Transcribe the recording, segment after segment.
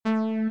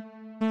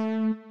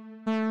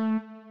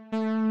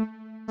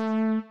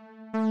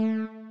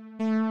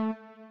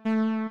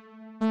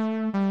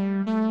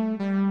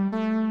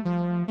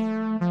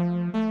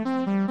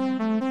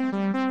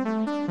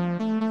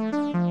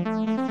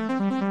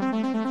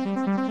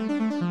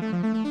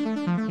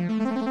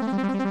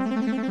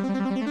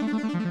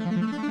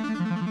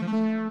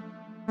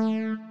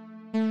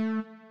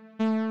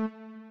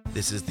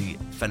This is the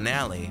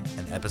finale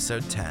and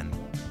episode 10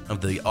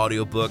 of the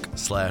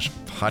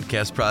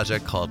audiobook/podcast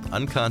project called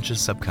Unconscious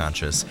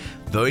Subconscious,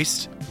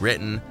 voiced,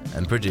 written,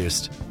 and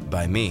produced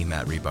by me,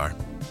 Matt Rebar.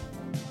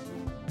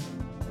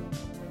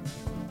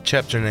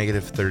 Chapter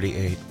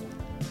 -38,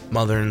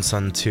 Mother and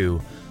Son 2,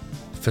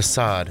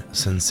 Facade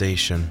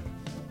Sensation.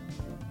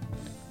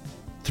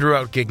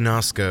 Throughout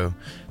Gignosco,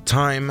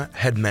 time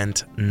had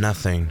meant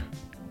nothing.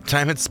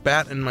 Time had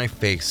spat in my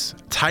face,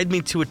 tied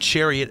me to a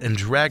chariot and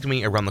dragged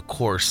me around the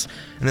course,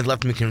 and had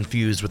left me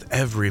confused with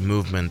every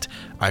movement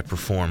I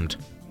performed.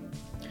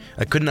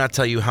 I could not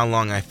tell you how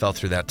long I fell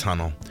through that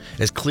tunnel,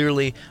 as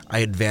clearly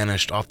I had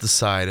vanished off the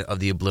side of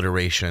the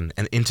obliteration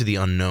and into the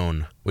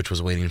unknown, which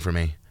was waiting for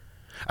me.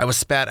 I was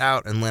spat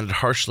out and landed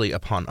harshly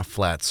upon a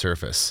flat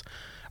surface.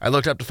 I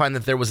looked up to find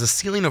that there was a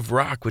ceiling of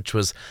rock which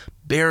was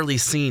barely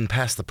seen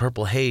past the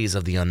purple haze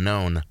of the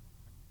unknown.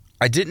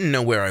 I didn't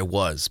know where I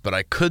was, but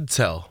I could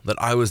tell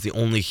that I was the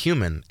only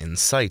human in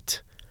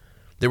sight.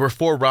 There were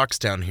 4 rocks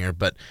down here,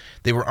 but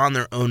they were on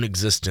their own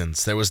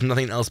existence. There was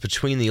nothing else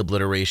between the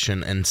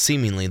obliteration and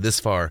seemingly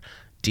this far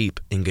deep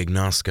in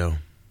Gignosco.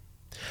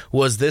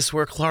 Was this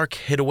where Clark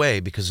hid away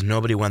because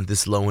nobody went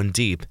this low and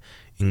deep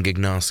in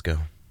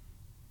Gignosco?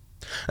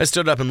 I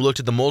stood up and looked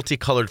at the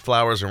multicolored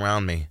flowers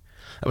around me.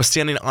 I was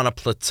standing on a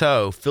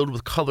plateau filled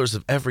with colors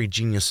of every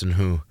genius and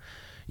who.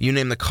 You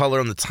name the color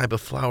and the type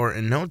of flower,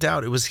 and no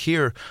doubt it was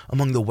here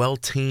among the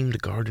well-tamed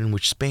garden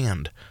which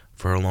spanned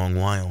for a long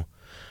while.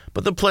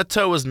 But the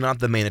plateau was not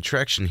the main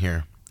attraction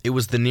here. It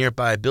was the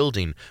nearby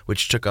building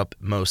which took up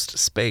most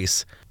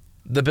space.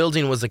 The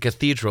building was a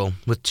cathedral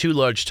with 2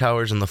 large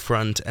towers in the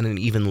front and an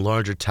even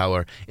larger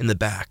tower in the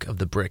back of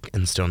the brick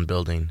and stone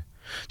building.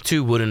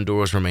 2 wooden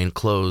doors remained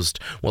closed,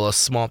 while a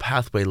small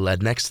pathway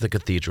led next to the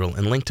cathedral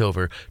and linked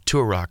over to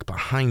a rock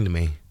behind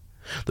me.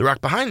 The rock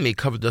behind me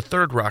covered the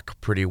 3rd rock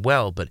pretty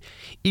well, but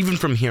even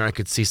from here I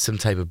could see some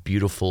type of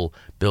beautiful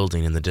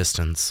building in the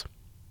distance.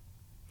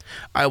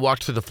 I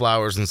walked through the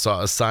flowers and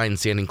saw a sign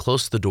standing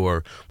close to the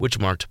door which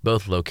marked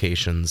both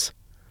locations,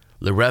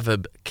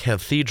 Lerevib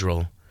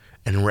Cathedral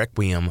and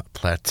Requiem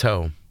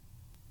Plateau.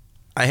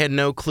 I had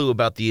no clue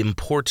about the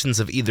importance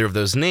of either of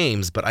those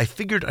names, but I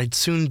figured I'd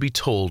soon be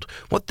told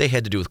what they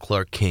had to do with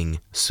Clark King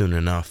soon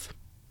enough.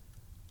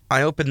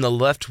 I opened the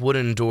left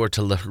wooden door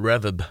to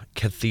Lerevib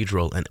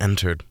Cathedral and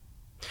entered.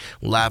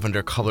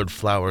 Lavender-colored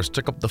flowers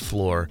took up the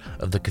floor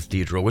of the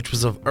cathedral, which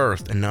was of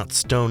earth and not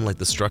stone like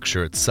the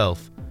structure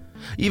itself.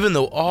 Even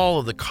though all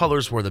of the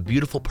colors were the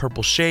beautiful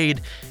purple shade,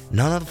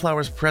 none of the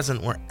flowers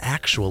present were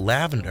actual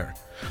lavender.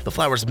 The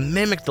flowers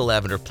mimicked the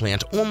lavender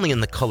plant only in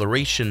the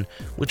coloration,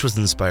 which was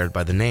inspired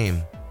by the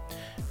name.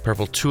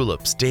 Purple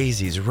tulips,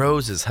 daisies,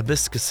 roses,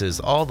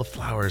 hibiscuses, all the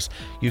flowers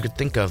you could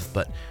think of,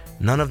 but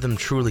none of them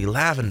truly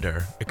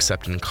lavender,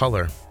 except in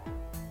color.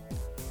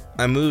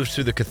 I moved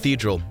through the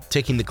cathedral,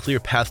 taking the clear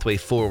pathway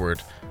forward.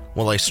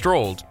 While I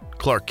strolled,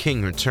 Clark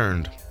King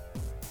returned.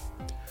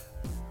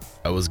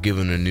 I was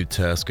given a new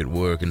task at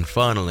work, and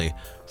finally,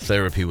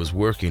 therapy was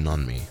working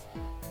on me.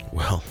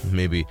 Well,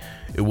 maybe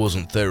it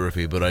wasn't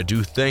therapy, but I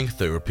do thank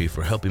therapy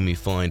for helping me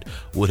find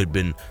what had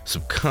been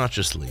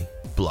subconsciously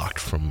blocked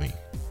from me.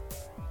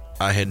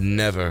 I had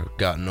never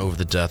gotten over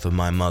the death of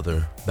my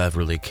mother,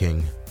 Beverly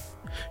King.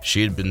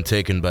 She had been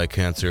taken by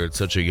cancer at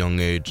such a young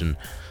age, and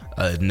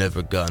I had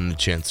never gotten a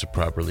chance to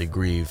properly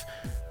grieve.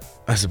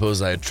 I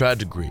suppose I had tried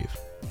to grieve,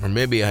 or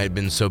maybe I had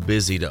been so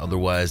busy to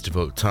otherwise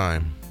devote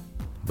time.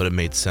 But it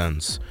made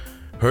sense.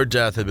 Her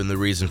death had been the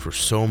reason for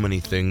so many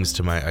things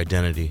to my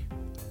identity.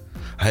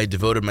 I had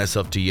devoted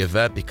myself to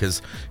Yvette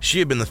because she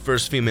had been the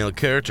first female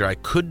character I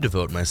could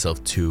devote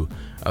myself to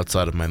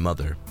outside of my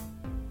mother.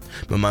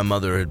 But my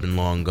mother had been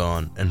long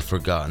gone and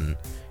forgotten,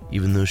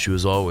 even though she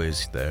was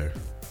always there.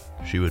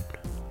 She would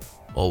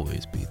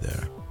always be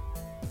there.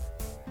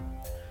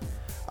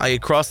 I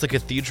had crossed the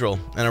cathedral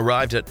and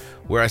arrived at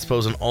where I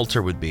suppose an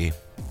altar would be,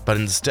 but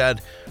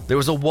instead there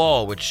was a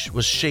wall which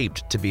was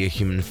shaped to be a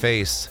human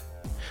face.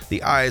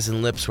 The eyes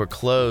and lips were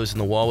closed,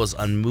 and the wall was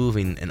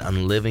unmoving and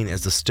unliving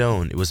as the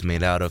stone it was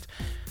made out of.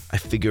 I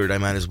figured I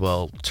might as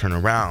well turn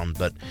around,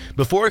 but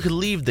before I could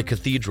leave the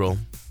cathedral,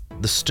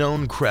 the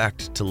stone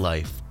cracked to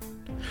life.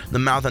 The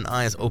mouth and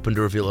eyes opened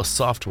to reveal a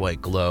soft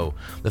white glow.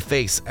 The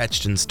face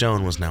etched in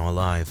stone was now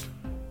alive.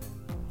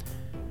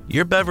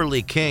 "You're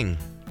Beverly King,"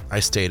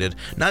 I stated,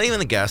 not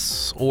even a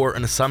guess or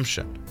an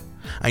assumption.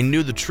 I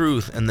knew the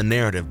truth and the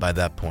narrative by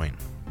that point.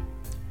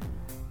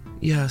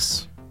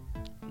 "Yes,"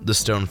 the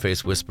stone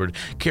face whispered,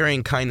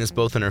 carrying kindness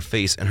both in her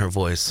face and her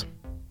voice.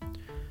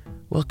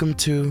 "Welcome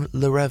to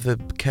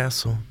Lerevib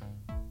Castle."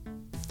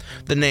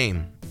 The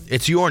name.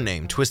 It's your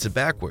name, twisted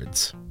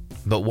backwards.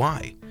 But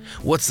why?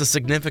 What's the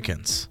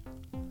significance?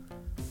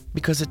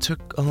 Because it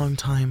took a long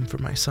time for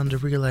my son to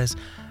realize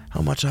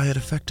how much I had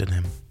affected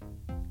him.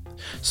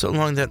 So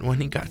long that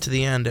when he got to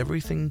the end,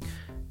 everything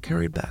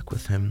carried back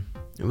with him.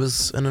 It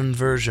was an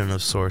inversion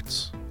of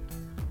sorts.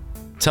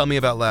 Tell me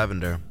about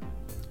lavender.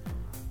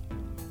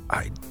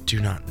 I do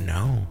not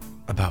know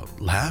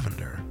about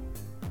lavender.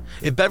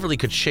 If Beverly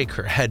could shake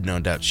her head, no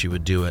doubt she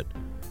would do it.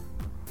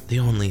 The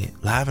only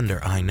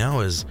lavender I know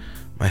is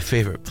my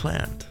favorite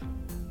plant.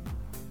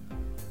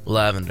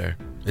 Lavender.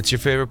 It's your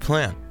favorite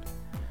plant.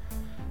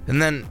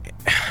 And then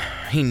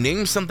he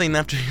named something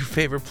after your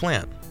favorite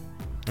plant.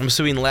 I'm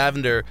assuming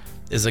lavender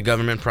is a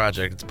government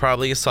project. It's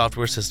probably a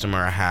software system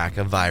or a hack,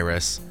 a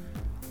virus.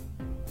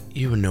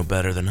 You would know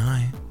better than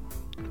I.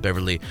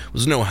 Beverly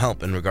was no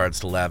help in regards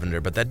to lavender,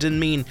 but that didn't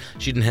mean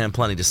she didn't have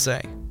plenty to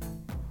say.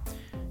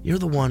 You're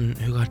the one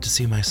who got to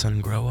see my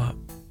son grow up.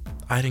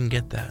 I didn't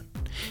get that.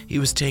 He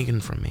was taken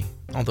from me,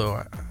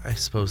 although I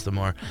suppose the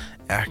more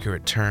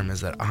accurate term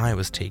is that I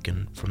was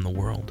taken from the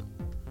world.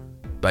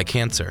 By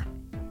cancer.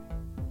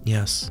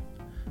 Yes,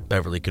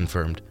 Beverly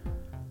confirmed.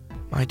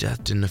 My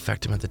death didn't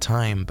affect him at the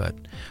time, but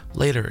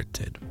later it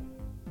did.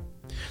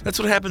 That's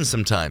what happens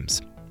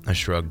sometimes, I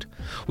shrugged.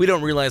 We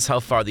don't realize how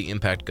far the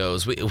impact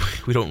goes. We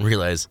don't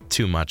realize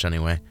too much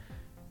anyway.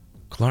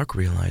 Clark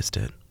realized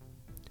it.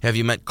 Have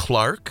you met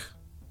Clark?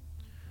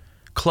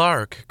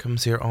 Clark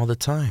comes here all the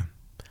time.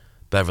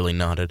 Beverly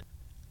nodded.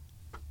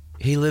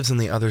 He lives on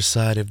the other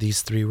side of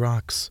these 3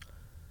 rocks.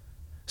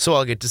 So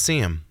I'll get to see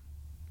him.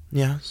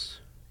 Yes,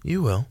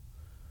 you will.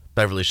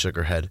 Beverly shook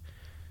her head.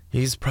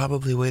 He's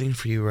probably waiting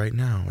for you right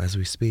now as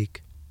we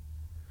speak.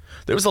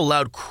 There was a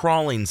loud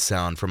crawling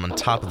sound from on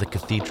top of the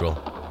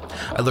cathedral.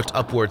 I looked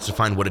upwards to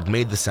find what had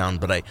made the sound,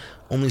 but I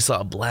only saw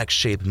a black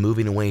shape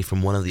moving away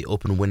from one of the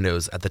open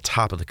windows at the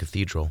top of the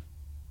cathedral.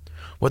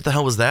 What the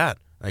hell was that?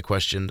 I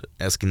questioned,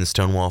 asking the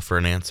stone wall for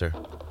an answer.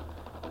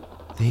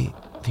 The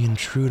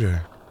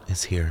intruder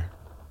is here,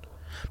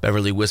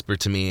 Beverly whispered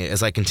to me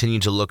as I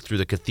continued to look through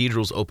the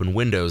cathedral's open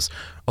windows,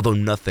 although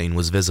nothing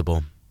was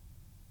visible.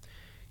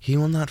 He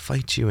will not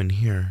fight you in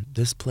here.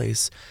 This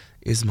place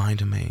is my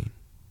domain.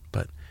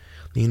 But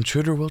the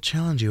intruder will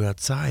challenge you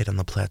outside on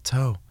the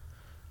plateau.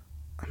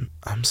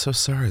 I'm so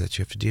sorry that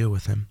you have to deal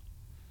with him.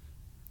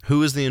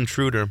 Who is the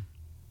intruder?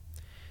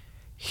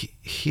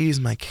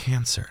 He's my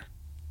cancer,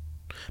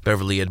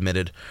 Beverly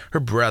admitted, her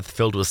breath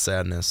filled with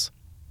sadness.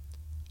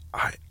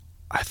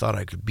 I thought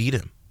I could beat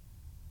him,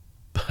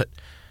 but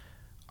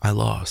I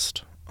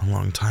lost a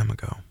long time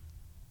ago.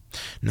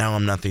 Now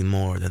I'm nothing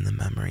more than the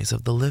memories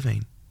of the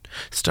living,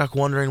 stuck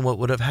wondering what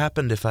would have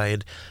happened if I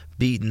had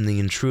beaten the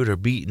intruder,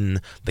 beaten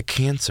the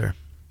cancer.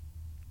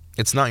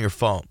 It's not your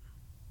fault.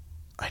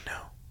 I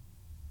know.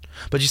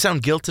 But you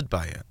sound guilted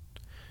by it.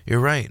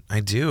 You're right,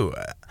 I do.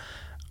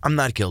 I'm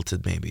not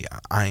guilted, maybe.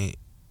 I'm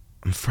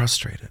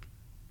frustrated.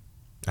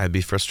 I'd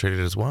be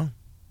frustrated as well.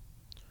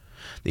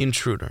 The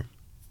intruder,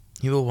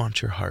 he will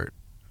want your heart.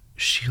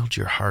 Shield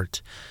your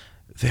heart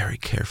very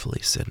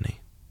carefully, Sydney.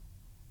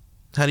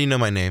 How do you know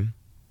my name?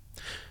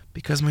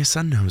 Because my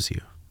son knows you,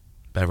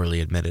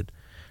 Beverly admitted.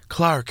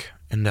 Clark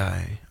and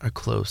I are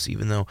close,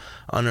 even though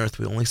on Earth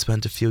we only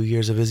spent a few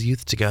years of his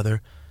youth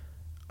together.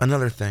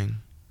 Another thing,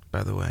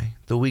 by the way,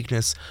 the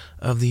weakness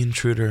of the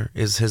intruder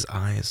is his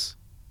eyes.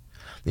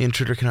 The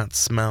intruder cannot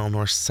smell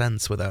nor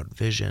sense without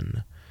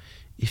vision.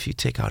 If you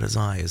take out his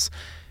eyes,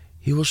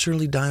 he will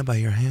surely die by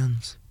your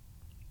hands.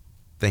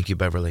 Thank you,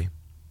 Beverly.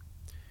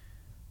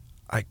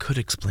 I could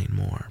explain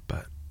more,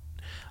 but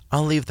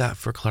I'll leave that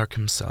for Clark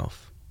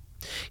himself.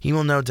 He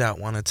will no doubt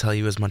want to tell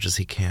you as much as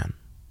he can.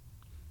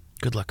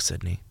 Good luck,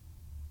 Sydney.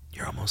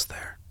 You're almost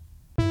there.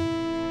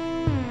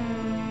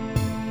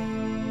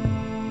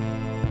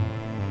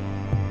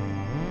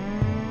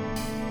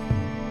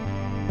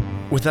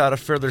 Without a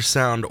further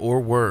sound or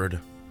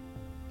word,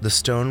 the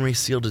stone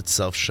resealed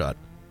itself shut.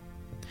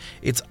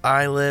 Its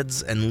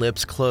eyelids and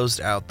lips closed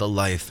out the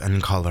life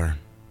and color.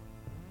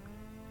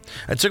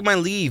 I took my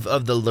leave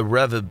of the Le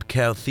Revib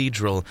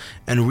Cathedral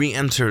and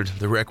re-entered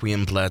the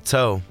Requiem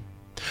Plateau.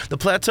 The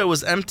plateau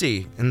was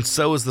empty, and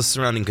so was the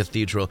surrounding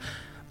cathedral.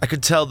 I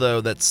could tell, though,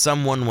 that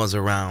someone was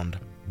around,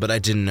 but I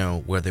didn't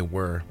know where they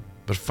were.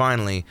 But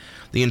finally,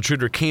 the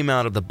intruder came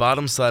out of the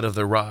bottom side of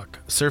the rock,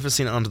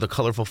 surfacing onto the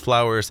colorful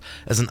flowers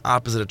as an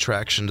opposite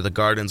attraction to the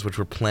gardens which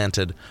were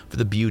planted for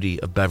the beauty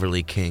of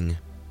Beverly King.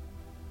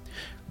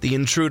 The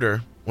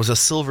intruder was a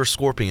silver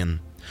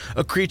scorpion,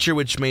 a creature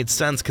which made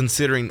sense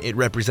considering it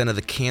represented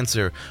the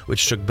cancer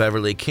which took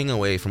Beverly King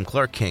away from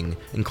Clark King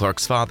and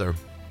Clark's father.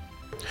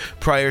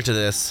 Prior to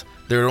this,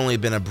 there had only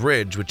been a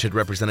bridge which had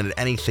represented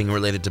anything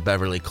related to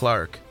Beverly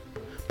Clark,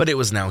 but it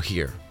was now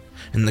here,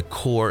 in the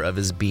core of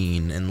his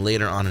being and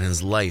later on in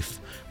his life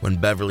when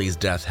Beverly's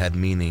death had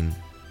meaning.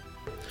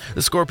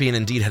 The scorpion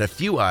indeed had a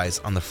few eyes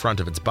on the front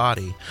of its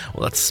body,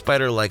 while its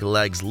spider-like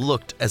legs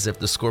looked as if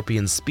the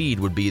scorpion's speed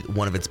would be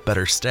one of its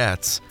better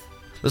stats.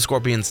 The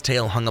scorpion's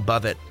tail hung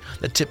above it,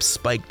 the tip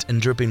spiked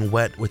and dripping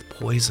wet with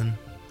poison.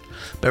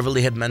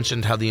 Beverly had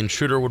mentioned how the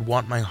intruder would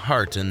want my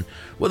heart, and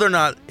whether or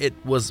not it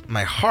was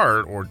my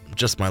heart or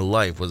just my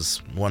life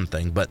was one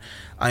thing, but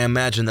I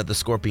imagined that the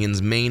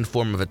scorpion's main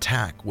form of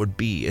attack would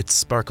be its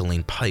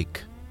sparkling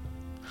pike.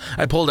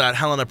 I pulled out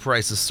Helena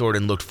Price's sword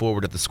and looked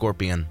forward at the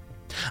scorpion.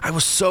 I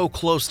was so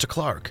close to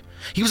Clark.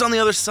 He was on the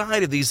other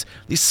side of these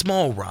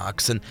small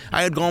rocks, and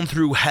I had gone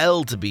through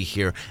hell to be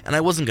here, and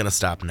I wasn't going to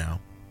stop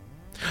now.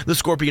 The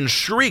scorpion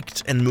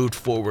shrieked and moved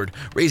forward,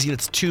 raising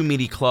its two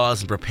meaty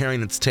claws and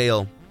preparing its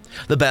tail.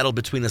 The battle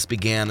between us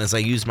began as I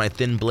used my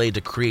thin blade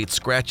to create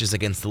scratches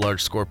against the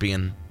large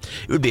scorpion.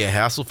 It would be a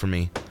hassle for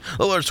me.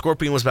 The large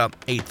scorpion was about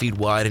 8 feet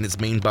wide and its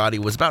main body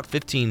was about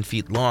 15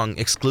 feet long,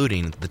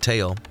 excluding the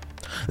tail.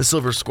 The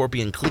silver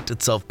scorpion clicked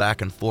itself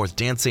back and forth,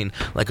 dancing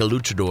like a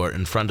luchador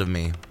in front of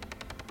me.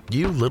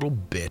 "You little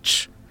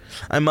bitch,"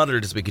 I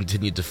muttered as we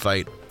continued to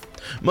fight.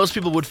 Most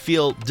people would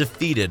feel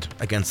defeated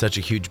against such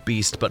a huge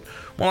beast, but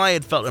while I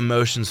had felt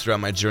emotions throughout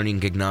my journey in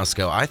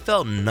Gignosco, I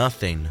felt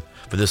nothing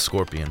for this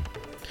scorpion.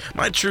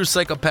 My true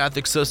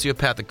psychopathic,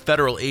 sociopathic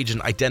federal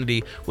agent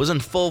identity was in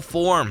full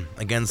form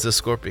against this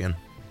scorpion.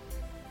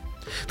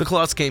 The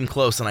claws came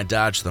close and I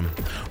dodged them.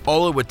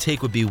 All it would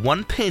take would be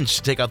one pinch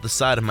to take out the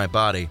side of my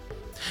body.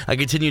 I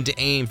continued to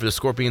aim for the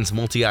scorpion's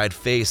multi-eyed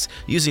face,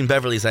 using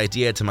Beverly's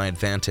idea to my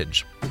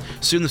advantage.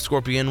 Soon the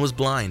scorpion was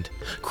blind,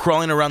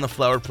 crawling around the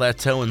flowered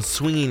plateau and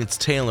swinging its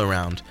tail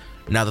around.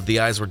 Now that the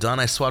eyes were done,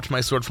 I swapped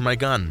my sword for my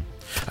gun.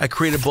 I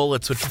created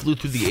bullets which flew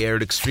through the air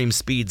at extreme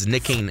speeds,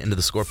 nicking into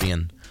the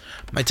scorpion.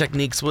 My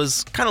techniques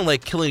was kind of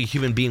like killing a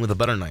human being with a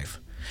butter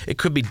knife. It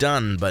could be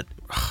done, but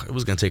it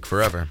was going to take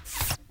forever.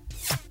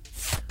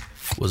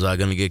 Was I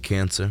going to get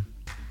cancer?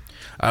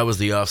 I was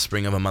the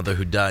offspring of a mother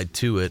who died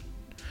to it.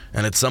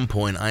 And at some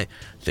point, I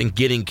think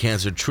getting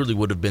cancer truly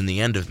would have been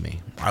the end of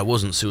me. I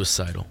wasn't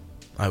suicidal.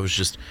 I was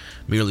just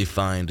merely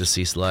fine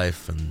deceased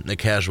life in a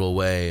casual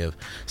way of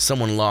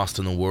someone lost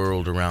in the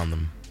world around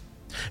them.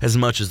 As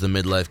much as the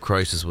midlife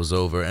crisis was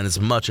over, and as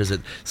much as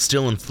it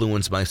still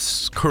influenced my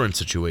current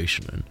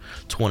situation in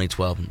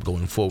 2012 and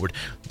going forward,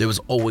 there was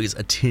always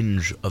a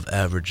tinge of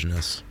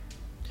averageness.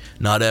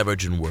 Not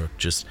average in work,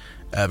 just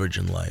average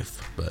in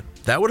life. But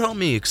that would help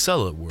me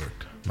excel at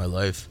work. My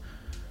life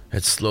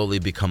had slowly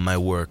become my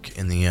work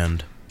in the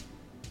end.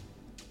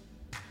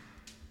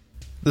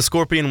 The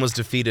scorpion was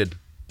defeated.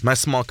 My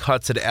small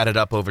cuts had added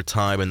up over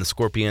time, and the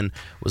scorpion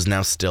was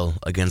now still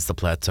against the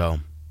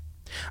plateau.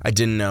 I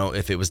didn't know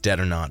if it was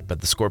dead or not,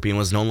 but the scorpion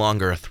was no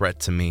longer a threat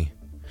to me.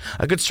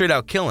 I could straight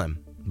out kill him,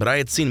 but I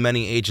had seen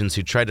many agents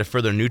who tried to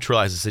further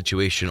neutralize the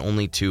situation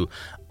only to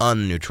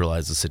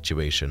unneutralize the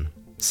situation.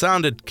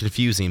 Sounded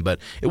confusing, but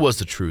it was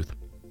the truth.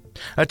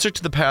 I took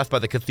to the path by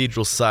the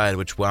cathedral side,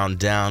 which wound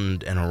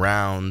down and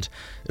around.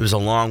 It was a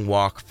long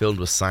walk filled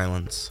with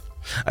silence.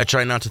 I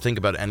tried not to think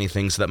about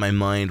anything so that my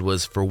mind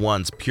was, for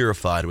once,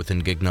 purified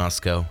within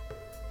Gignosco.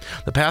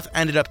 The path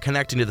ended up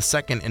connecting to the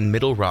second and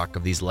middle rock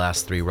of these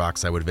last 3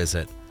 rocks I would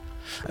visit.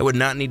 I would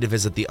not need to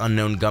visit the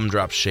unknown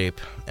gumdrop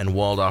shape and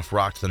walled-off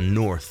rock to the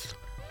north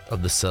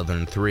of the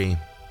southern 3.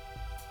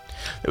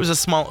 There was a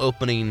small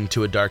opening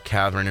to a dark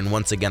cavern, and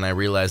once again I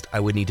realized I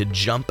would need to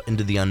jump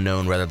into the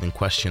unknown rather than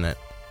question it.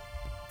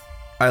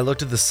 I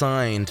looked at the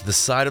sign to the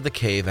side of the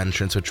cave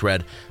entrance which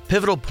read,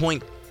 Pivotal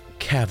Point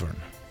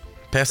Cavern.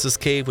 Past this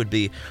cave would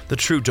be the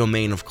true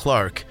domain of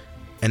Clark,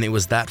 and it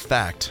was that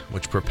fact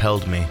which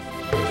propelled me.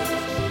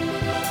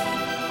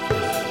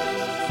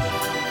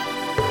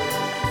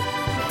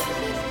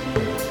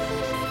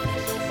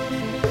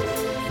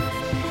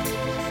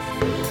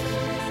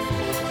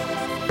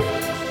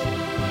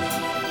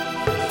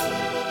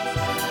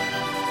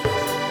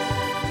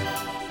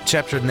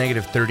 Chapter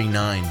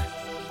 -39,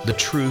 The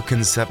True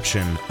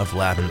Conception of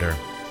Lavender.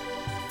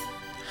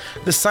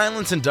 The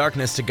silence and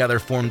darkness together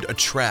formed a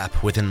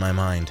trap within my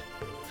mind.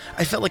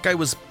 I felt like I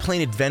was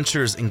playing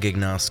adventures in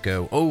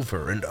Gignosco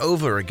over and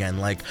over again,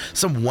 like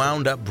some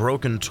wound-up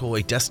broken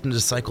toy destined to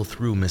cycle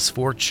through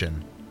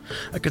misfortune.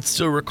 I could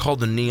still recall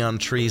the neon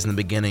trees in the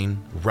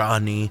beginning,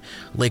 Rodney,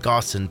 Lake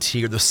Austin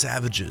Tier, the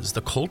savages,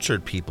 the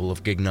cultured people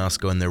of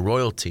Gignosco and their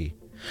royalty.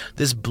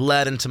 This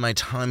bled into my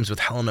times with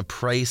Helena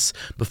Price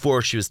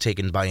before she was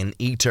taken by an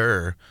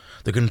eater,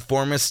 the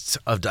conformists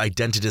of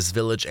Identitas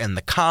Village and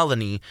the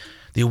Colony,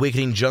 the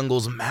Awakening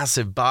Jungle's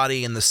massive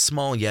body, and the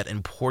small yet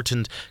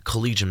important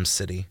Collegium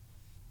City.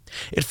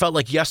 It felt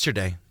like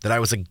yesterday that I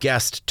was a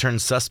guest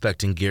turned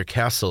suspect in Gear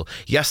Castle,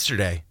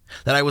 yesterday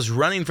that I was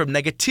running from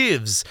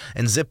negatives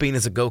and zipping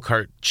as a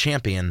go-kart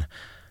champion.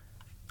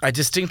 I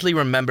distinctly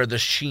remember the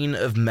sheen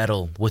of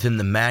metal within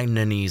the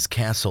Magnanese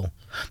castle,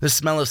 the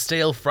smell of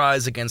stale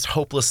fries against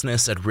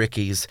hopelessness at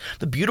Ricky's,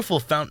 the beautiful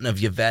fountain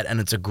of Yvette and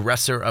its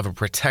aggressor of a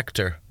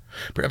protector.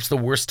 Perhaps the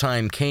worst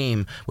time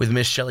came with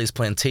Miss Shelley's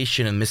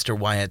plantation and Mr.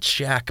 Wyatt's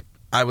shack.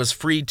 I was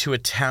freed to a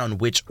town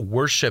which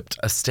worshipped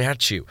a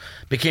statue,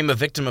 became a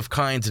victim of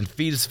kinds in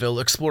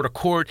Fetusville, explored a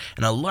court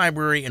and a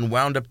library, and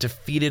wound up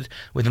defeated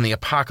within the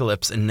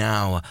apocalypse. And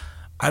now,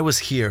 I was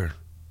here.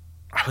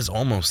 I was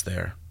almost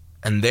there.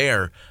 And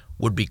there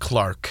would be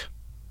Clark.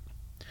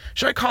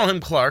 Should I call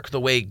him Clark the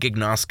way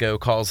Gignosco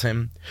calls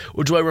him?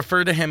 Or do I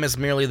refer to him as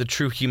merely the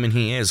true human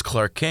he is,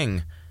 Clark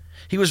King?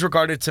 He was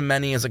regarded to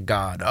many as a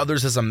god,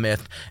 others as a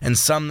myth, and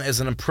some as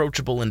an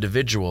approachable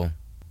individual.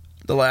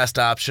 The last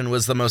option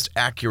was the most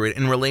accurate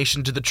in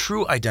relation to the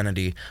true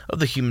identity of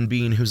the human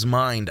being whose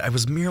mind I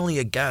was merely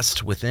a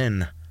guest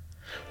within.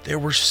 There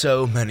were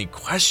so many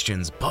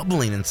questions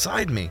bubbling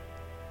inside me.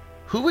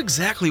 Who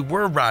exactly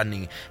were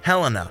Rodney,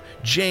 Helena,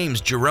 James,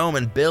 Jerome,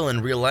 and Bill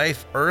in real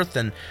life, Earth,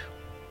 and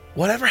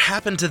Whatever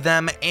happened to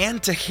them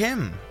and to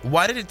him?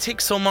 Why did it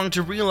take so long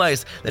to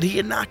realize that he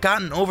had not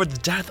gotten over the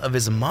death of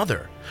his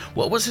mother?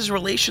 What was his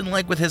relation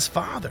like with his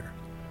father?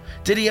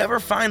 Did he ever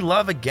find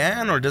love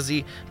again, or does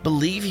he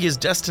believe he is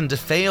destined to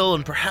fail?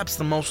 And perhaps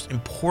the most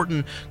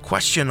important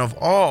question of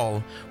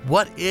all,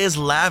 what is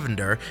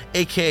Lavender,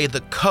 aka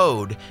the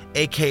Code,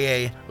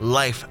 aka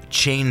Life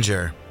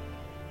Changer?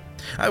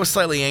 I was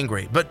slightly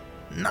angry, but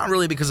not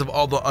really because of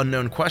all the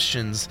unknown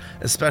questions,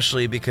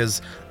 especially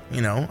because,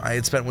 I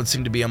had spent what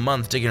seemed to be a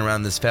month digging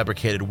around this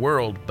fabricated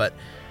world, but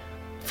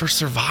for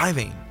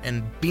surviving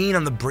and being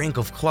on the brink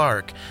of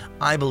Clark,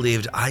 I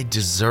believed I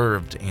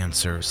deserved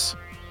answers.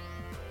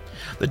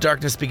 The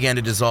darkness began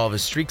to dissolve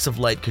as streaks of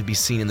light could be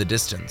seen in the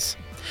distance.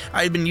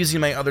 I had been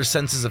using my other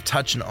senses of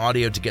touch and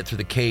audio to get through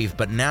the cave,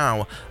 but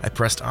now I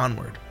pressed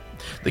onward.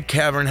 The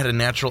cavern had a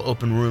natural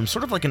open room,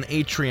 sort of like an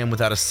atrium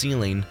without a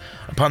ceiling.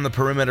 Upon the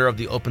perimeter of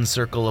the open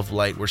circle of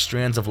light were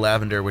strands of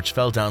lavender which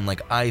fell down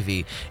like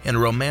ivy in a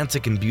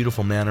romantic and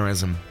beautiful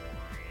mannerism.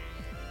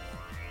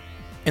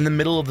 In the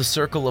middle of the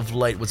circle of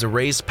light was a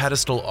raised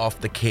pedestal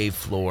off the cave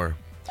floor.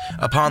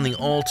 Upon the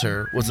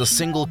altar was a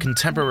single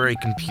contemporary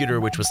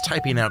computer which was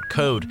typing out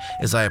code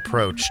as I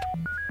approached.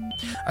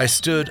 I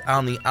stood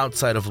on the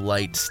outside of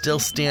light, still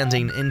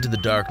standing into the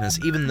darkness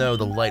even though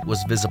the light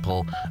was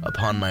visible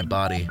upon my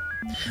body.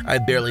 I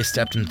barely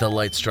stepped into the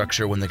light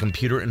structure when the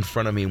computer in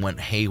front of me went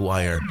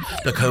haywire.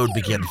 The code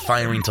began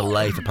firing to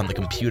life upon the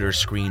computer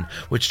screen,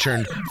 which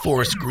turned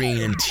forest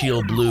green and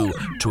teal blue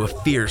to a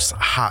fierce,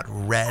 hot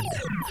red.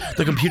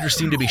 The computer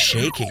seemed to be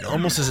shaking,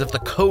 almost as if the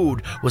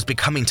code was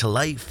becoming to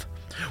life.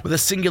 With a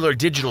singular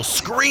digital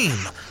scream,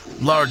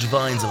 large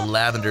vines of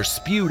lavender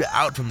spewed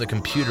out from the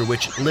computer,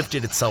 which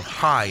lifted itself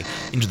high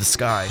into the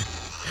sky.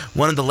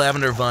 One of the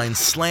lavender vines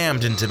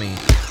slammed into me,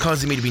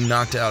 causing me to be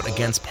knocked out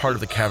against part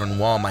of the cavern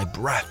wall. My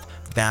breath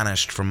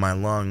vanished from my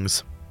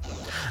lungs.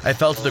 I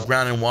fell to the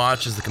ground and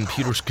watched as the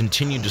computer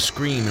continued to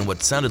scream in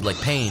what sounded like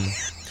pain.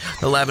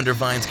 The lavender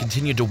vines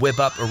continued to whip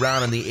up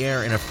around in the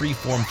air in a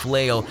free-form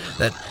flail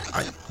that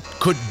I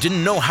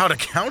didn't know how to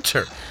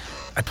counter.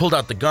 I pulled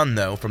out the gun,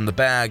 though, from the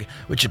bag,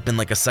 which had been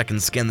like a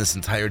second skin this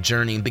entire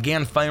journey, and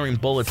began firing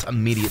bullets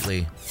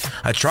immediately.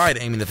 I tried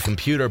aiming at the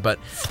computer, but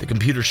the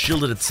computer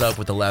shielded itself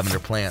with the lavender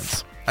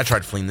plants. I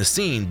tried fleeing the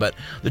scene, but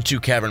the two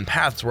cavern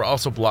paths were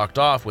also blocked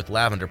off with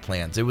lavender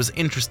plants. It was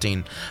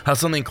interesting how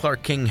something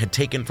Clark King had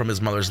taken from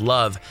his mother's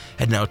love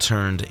had now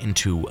turned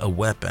into a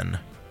weapon.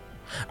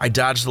 I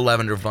dodged the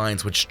lavender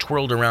vines, which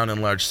twirled around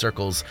in large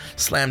circles,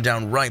 slammed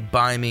down right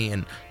by me,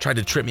 and tried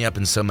to trip me up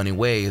in so many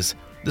ways.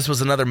 This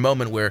was another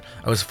moment where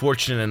I was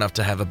fortunate enough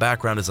to have a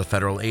background as a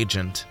federal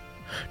agent.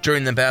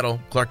 During the battle,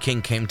 Clark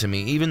King came to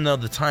me, even though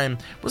the time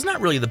was not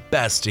really the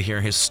best to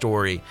hear his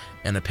story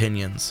and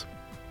opinions.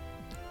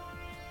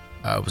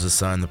 I was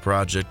assigned the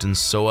project, and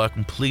so I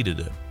completed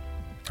it.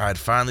 I had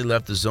finally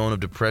left the zone of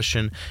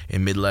depression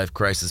and midlife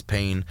crisis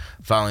pain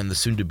following the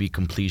soon-to-be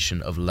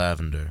completion of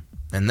Lavender.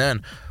 And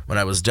then, when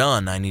I was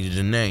done, I needed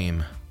a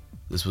name.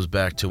 This was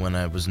back to when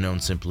I was known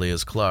simply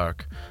as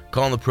Clark.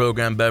 Calling the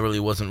program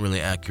Beverly wasn't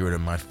really accurate in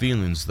my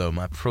feelings, though.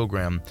 My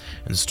program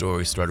and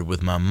story started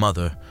with my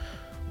mother.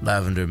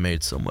 Lavender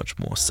made so much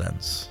more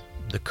sense.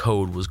 The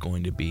code was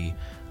going to be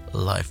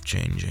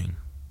life-changing.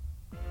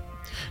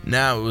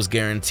 Now it was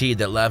guaranteed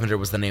that Lavender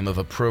was the name of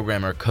a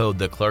program or code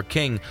that Clark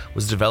King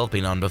was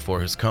developing on before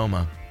his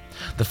coma.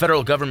 The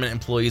federal government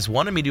employees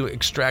wanted me to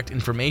extract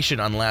information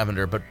on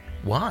Lavender, but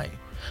why?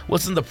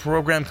 Wasn't the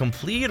program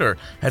complete, or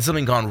had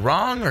something gone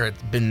wrong, or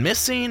had been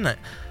missing?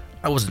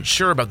 I wasn't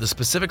sure about the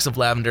specifics of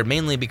Lavender,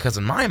 mainly because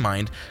in my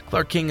mind,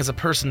 Clark King as a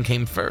person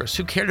came first.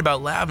 Who cared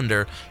about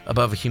Lavender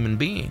above a human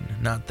being?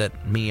 Not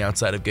that me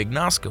outside of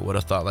Gignosco would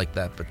have thought like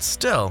that, but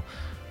still.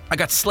 I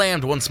got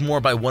slammed once more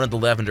by one of the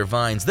lavender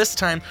vines, this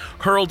time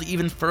hurled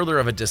even further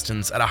of a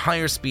distance at a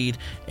higher speed,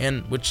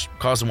 and which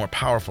caused a more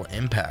powerful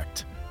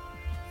impact.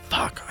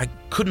 Fuck, I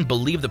couldn't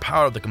believe the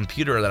power of the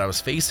computer that I was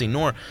facing,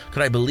 nor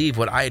could I believe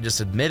what I had just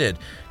admitted.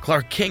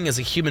 Clark King as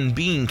a human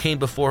being came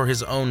before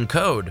his own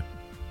code.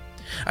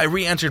 I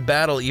re-entered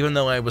battle even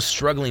though I was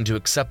struggling to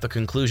accept the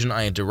conclusion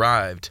I had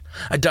derived.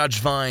 I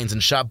dodged vines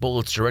and shot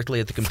bullets directly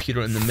at the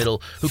computer in the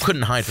middle, who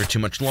couldn't hide for too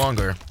much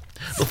longer.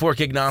 Before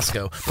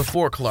Gignosco,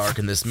 before Clark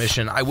in this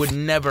mission, I would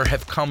never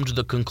have come to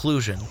the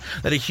conclusion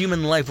that a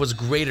human life was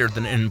greater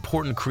than an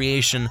important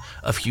creation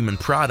of human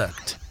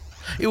product.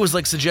 It was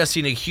like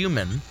suggesting a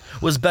human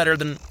was better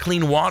than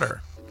clean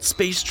water,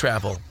 space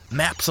travel,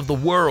 maps of the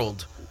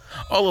world.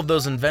 All of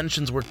those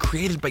inventions were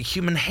created by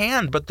human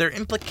hand, but their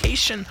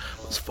implication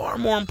was far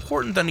more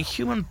important than a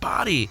human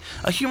body,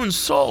 a human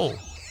soul.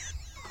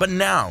 But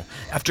now,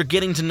 after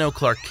getting to know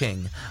Clark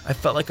King, I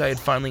felt like I had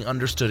finally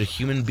understood a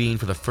human being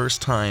for the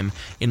first time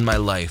in my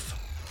life.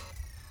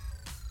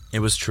 It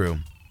was true.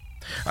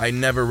 I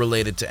never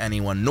related to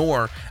anyone,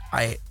 nor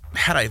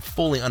had I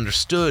fully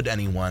understood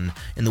anyone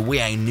in the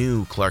way I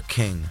knew Clark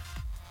King.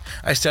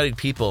 I studied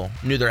people,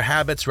 knew their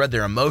habits, read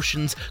their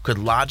emotions, could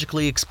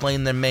logically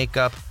explain their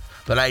makeup.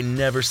 but I'd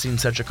never seen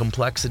such a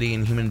complexity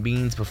in human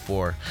beings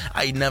before.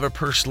 I'd never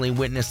personally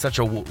witnessed such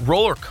a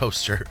roller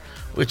coaster,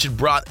 which had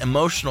brought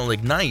emotional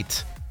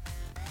ignite.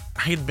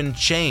 I had been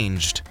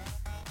changed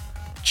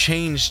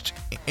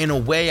in a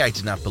way I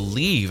did not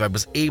believe I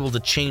was able to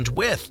change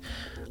with.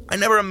 I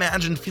never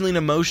imagined feeling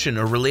emotion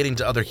or relating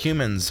to other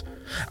humans.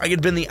 I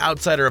had been the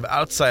outsider of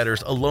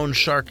outsiders, a lone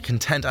shark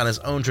content on his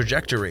own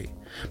trajectory.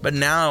 But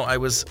now I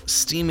was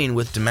steaming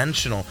with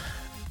dimensional.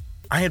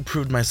 I had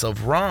proved myself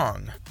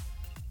wrong.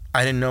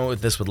 I didn't know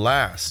if this would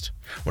last.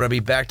 Would I be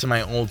back to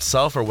my old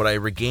self, or would I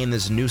regain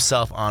this new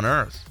self on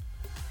Earth?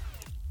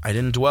 I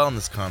didn't dwell on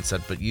this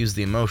concept, but used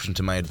the emotion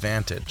to my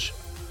advantage.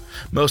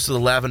 Most of the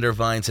lavender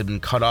vines had been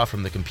cut off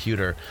from the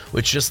computer,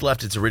 which just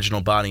left its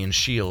original body and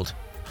shield.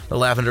 The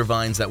lavender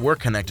vines that were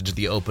connected to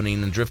the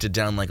opening and drifted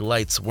down like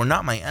lights were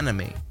not my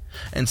enemy,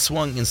 and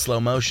swung in slow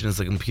motion as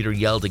the computer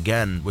yelled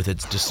again with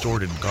its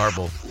distorted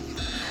garble.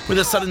 With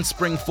a sudden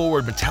spring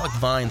forward, metallic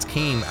vines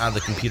came out of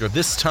the computer.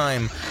 This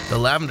time, the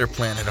lavender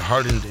plant had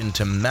hardened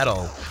into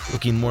metal,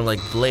 looking more like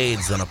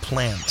blades than a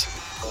plant.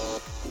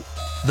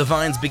 The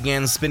vines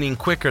began spinning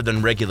quicker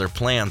than regular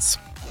plants.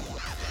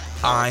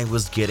 I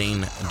was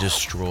getting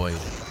destroyed.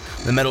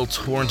 The metal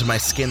tore into my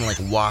skin like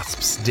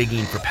wasps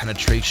digging for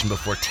penetration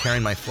before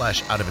tearing my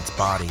flesh out of its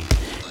body.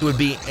 It would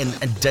be an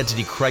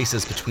identity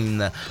crisis between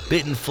the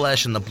bitten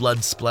flesh and the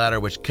blood splatter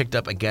which kicked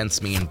up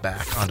against me and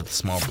back onto the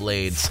small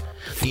blades.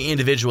 The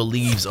individual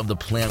leaves of the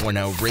plant were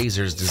now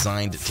razors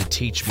designed to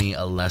teach me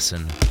a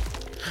lesson.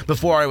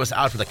 Before I was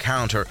out for the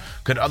count or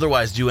could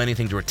otherwise do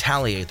anything to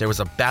retaliate, there was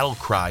a battle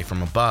cry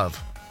from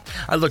above.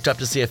 I looked up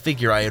to see a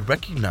figure I had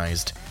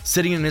recognized,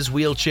 sitting in his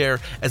wheelchair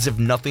as if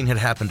nothing had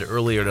happened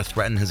earlier to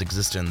threaten his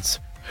existence.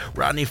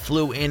 Rodney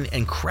flew in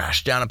and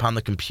crashed down upon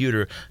the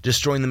computer,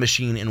 destroying the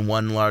machine in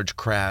one large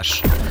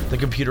crash. The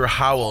computer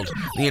howled,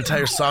 the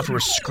entire software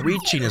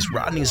screeching as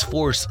Rodney's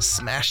force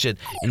smashed it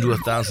into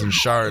 1,000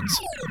 shards.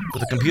 But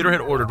the computer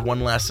had ordered one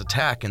last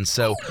attack, and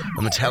so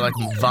the metallic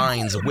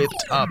vines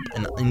whipped up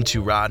and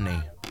into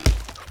Rodney.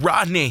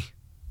 "Rodney!"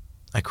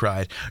 I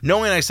cried,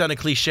 knowing I sounded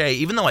cliché,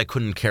 even though I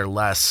couldn't care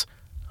less.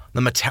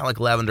 The metallic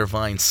lavender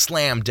vines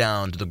slammed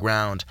down to the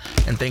ground,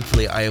 and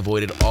thankfully I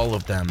avoided all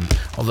of them,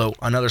 although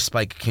another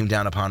spike came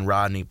down upon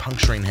Rodney,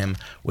 puncturing him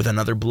with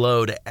another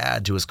blow to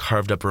add to his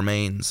carved-up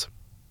remains.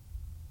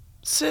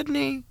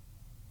 "Sydney,"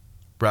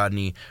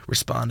 Rodney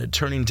responded,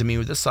 turning to me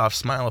with a soft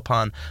smile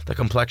upon the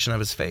complexion of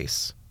his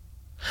face.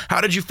 "How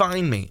did you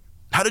find me?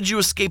 How did you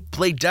escape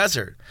Blade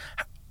Desert?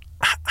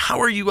 How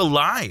are you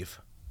alive?"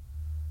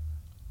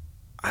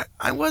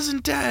 I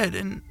wasn't dead,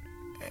 and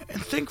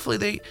thankfully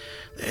they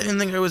didn't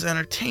think I was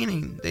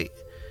entertaining. They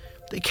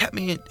kept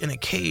me in a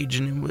cage,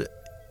 and it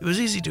was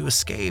easy to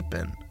escape,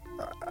 and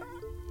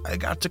I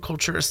got to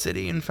Cultura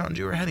City and found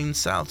you were heading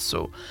south,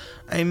 so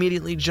I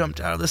immediately jumped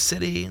out of the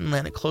city and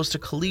landed close to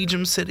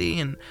Collegium City,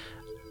 and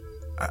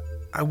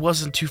I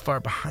wasn't too far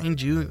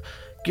behind you.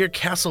 Gear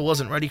Castle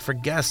wasn't ready for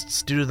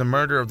guests due to the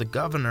murder of the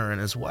governor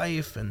and his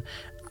wife, and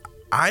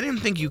I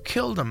didn't think you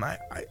killed him. I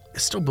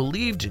still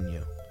believed in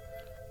you.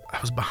 I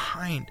was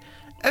behind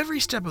every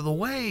step of the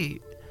way.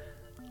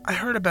 I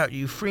heard about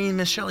you freeing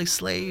Miss Shelley's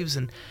slaves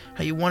and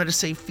how you wanted to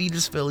save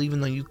Fetusville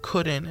even though you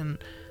couldn't, and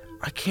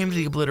I came to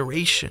the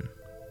obliteration.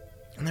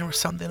 And there was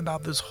something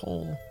about this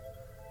hole.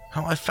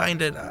 How I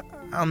find it,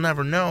 I'll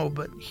never know,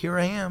 but here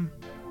I am.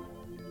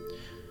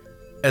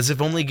 As if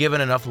only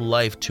given enough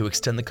life to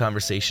extend the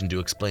conversation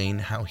to explain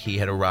how he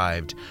had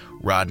arrived,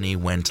 Rodney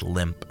went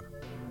limp.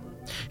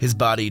 His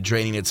body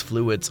draining its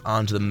fluids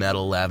onto the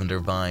metal lavender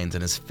vines,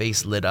 and his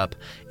face lit up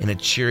in a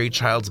cheery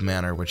child's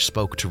manner which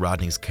spoke to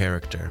Rodney's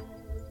character.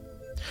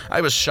 I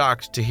was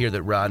shocked to hear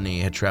that Rodney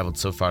had traveled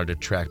so far to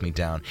track me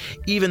down,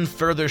 even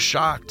further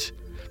shocked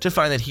to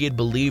find that he had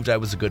believed I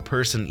was a good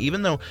person,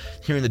 even though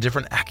hearing the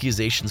different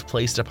accusations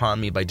placed upon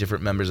me by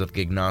different members of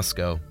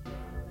Gignosco.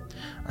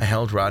 I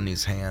held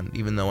Rodney's hand,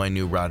 even though I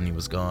knew Rodney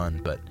was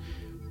gone, but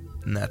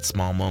in that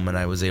small moment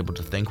I was able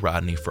to thank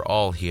Rodney for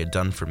all he had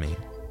done for me.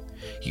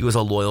 He was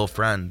a loyal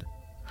friend.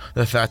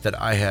 The fact that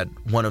I had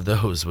one of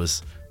those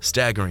was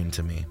staggering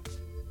to me.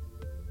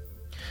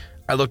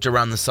 I looked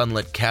around the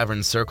sunlit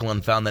cavern circle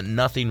and found that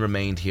nothing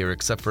remained here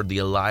except for the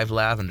alive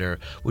lavender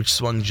which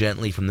swung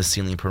gently from the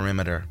ceiling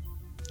perimeter.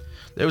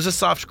 There was a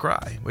soft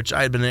cry, which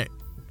I had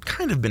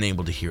been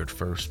able to hear at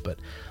first, but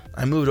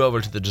I moved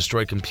over to the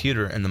destroyed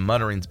computer and the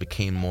mutterings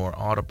became more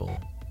audible.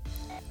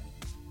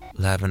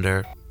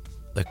 "Lavender,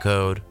 the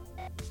code,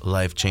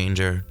 life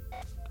changer."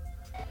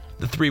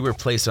 The three were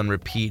placed on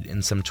repeat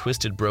in some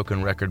twisted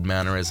broken record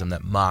mannerism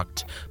that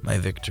mocked my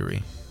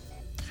victory.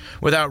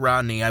 Without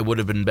Rodney, I would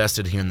have been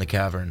bested here in the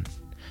cavern.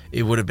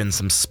 It would have been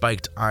some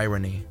spiked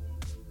irony.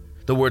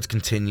 The words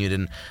continued,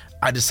 and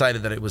I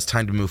decided that it was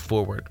time to move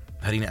forward,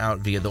 heading out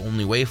via the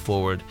only way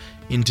forward,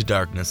 into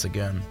darkness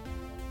again.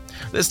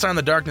 This time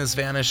the darkness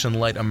vanished and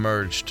light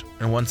emerged,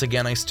 and once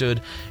again I stood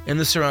in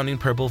the surrounding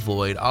purple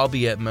void,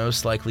 albeit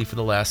most likely for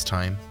the last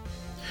time.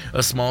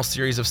 A small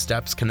series of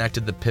steps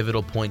connected the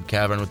Pivotal Point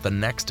Cavern with the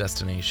next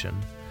destination.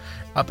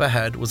 Up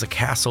ahead was a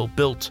castle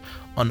built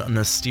on an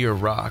austere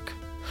rock.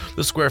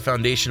 The square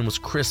foundation was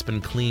crisp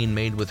and clean,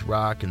 made with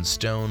rock and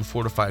stone,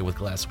 fortified with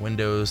glass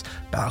windows,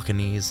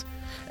 balconies,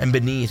 and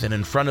beneath and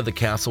in front of the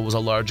castle was a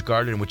large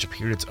garden which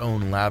appeared its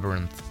own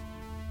labyrinth.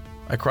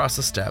 I crossed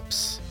the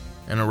steps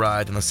and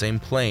arrived on the same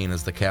plain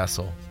as the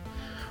castle.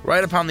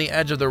 Right upon the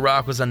edge of the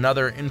rock was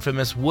another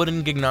infamous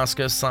wooden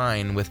Gignosco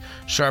sign with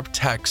sharp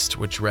text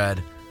which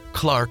read,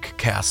 Clark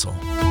Castle.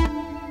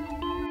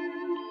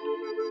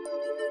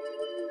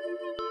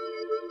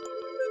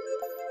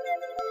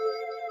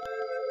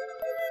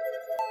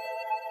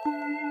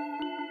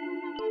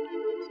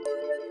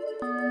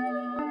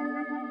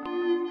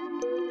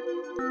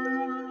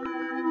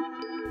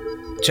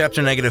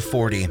 Chapter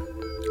 -40.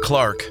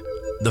 Clark,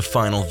 the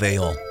Final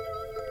Veil.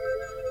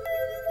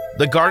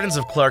 The gardens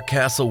of Clark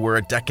Castle were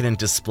a decadent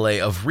display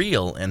of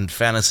real and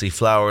fantasy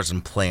flowers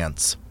and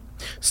plants.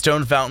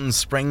 Stone fountains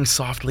sprang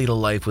softly to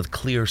life with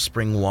clear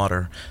spring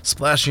water,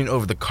 splashing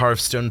over the carved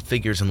stone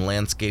figures and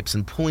landscapes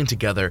and pooling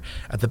together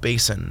at the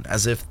basin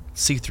as if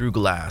see-through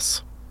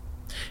glass.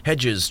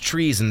 Hedges,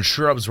 trees, and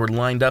shrubs were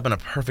lined up in a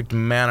perfect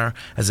manner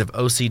as if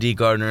OCD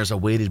gardeners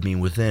awaited me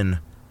within.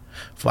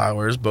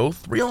 Flowers,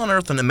 both real on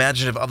earth and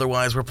imaginative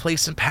otherwise, were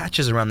placed in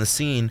patches around the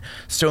scene.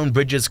 Stone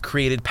bridges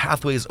created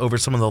pathways over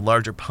some of the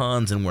larger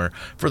ponds and were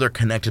further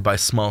connected by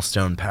small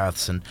stone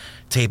paths and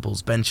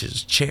tables,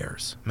 benches,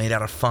 chairs, made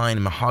out of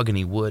fine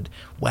mahogany wood,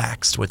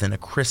 waxed within a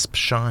crisp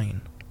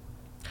shine.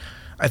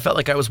 I felt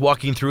like I was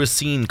walking through a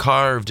scene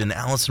carved in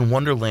Alice in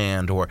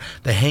Wonderland or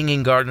the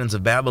Hanging Gardens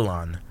of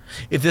Babylon.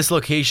 If this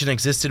location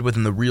existed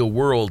within the real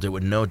world, it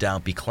would no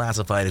doubt be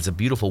classified as a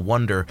beautiful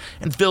wonder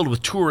and filled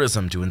with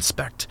tourism to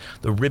inspect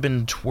the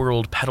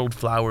ribbon-twirled petaled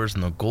flowers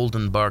and the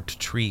golden-barked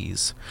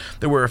trees.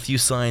 There were a few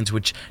signs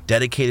which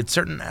dedicated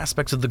certain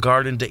aspects of the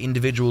garden to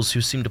individuals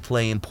who seemed to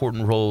play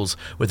important roles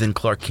within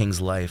Clark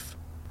King's life.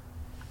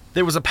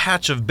 There was a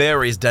patch of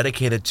berries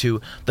dedicated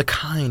to the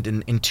kind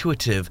and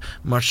intuitive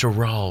Marcia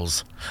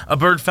Rawls, a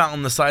bird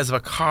fountain the size of a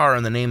car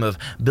in the name of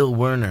Bill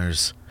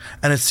Werners,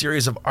 and a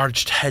series of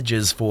arched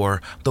hedges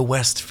for the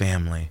West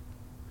family.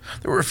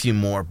 There were a few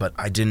more, but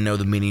I didn't know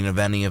the meaning of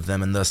any of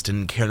them and thus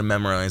didn't care to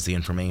memorize the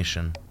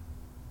information.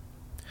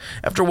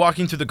 After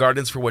walking through the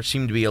gardens for what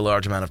seemed to be a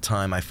large amount of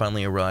time, I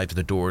finally arrived at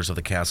the doors of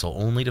the castle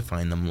only to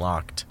find them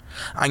locked.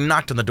 I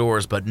knocked on the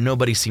doors, but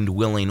nobody seemed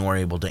willing or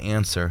able to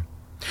answer.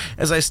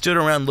 As I stood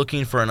around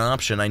looking for an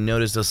option, I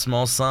noticed a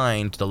small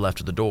sign to the left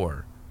of the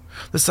door.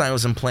 The sign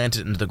was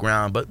implanted into the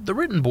ground, but the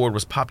written board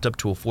was popped up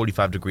to a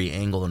 45-degree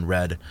angle and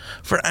read,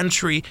 "For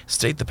entry,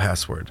 state the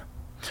password.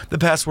 The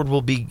password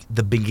will be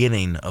the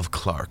beginning of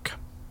Clark."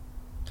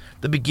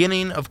 The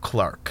beginning of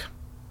Clark.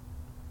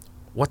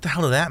 What the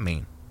hell did that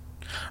mean?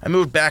 I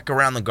moved back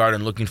around the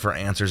garden looking for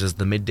answers as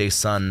the midday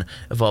sun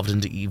evolved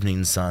into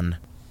evening sun.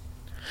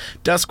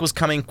 Dusk was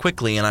coming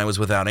quickly and I was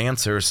without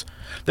answers.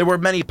 There were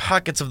many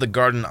pockets of the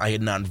garden I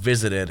had not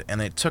visited, and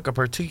it took a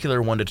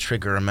particular one to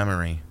trigger a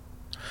memory.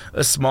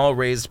 A small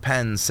raised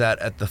pen sat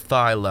at the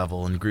thigh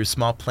level and grew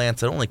small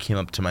plants that only came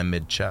up to my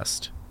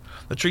mid-chest.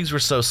 The trees were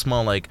so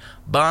small, like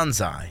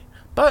bonsai,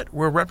 but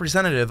were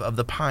representative of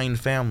the pine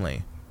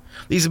family.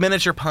 These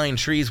miniature pine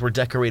trees were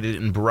decorated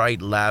in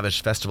bright,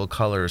 lavish festival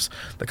colors,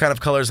 the kind of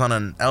colors on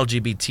an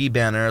LGBT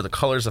banner, the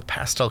colors of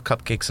pastel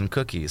cupcakes and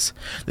cookies.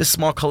 This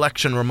small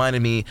collection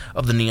reminded me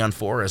of the neon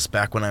forest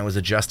back when I was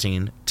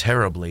adjusting,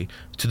 terribly,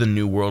 to the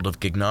new world of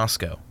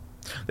Gignosco.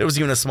 There was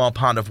even a small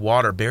pond of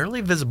water,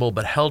 barely visible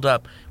but held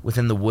up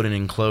within the wooden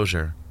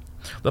enclosure.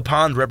 The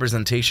pond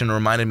representation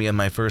reminded me of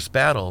my first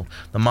battle,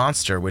 the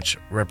monster, which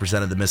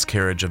represented the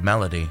miscarriage of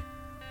Melody.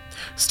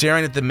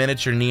 Staring at the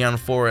miniature neon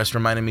forest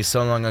reminded me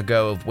so long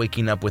ago of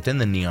waking up within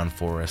the neon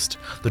forest,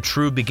 the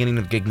true beginning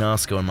of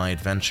Gignosco and my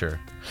adventure.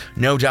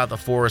 No doubt the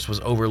forest was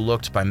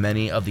overlooked by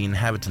many of the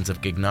inhabitants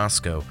of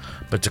Gignosco,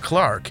 but to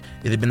Clark,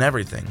 it had been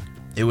everything.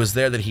 It was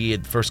there that he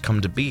had first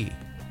come to be.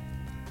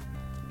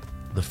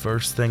 The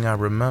first thing I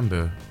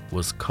remember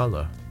was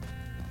color.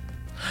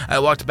 I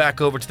walked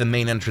back over to the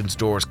main entrance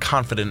doors,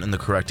 confident in the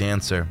correct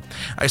answer.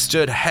 I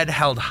stood head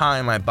held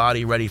high, my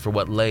body ready for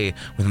what lay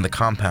within the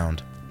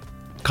compound.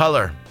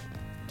 "Color,"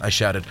 I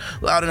shouted,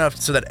 loud enough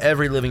so that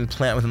every living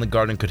plant within the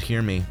garden could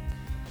hear me.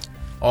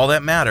 All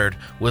that mattered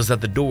was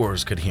that the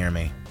doors could hear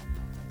me.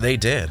 They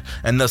did,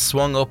 and thus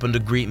swung open to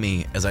greet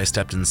me as I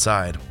stepped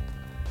inside.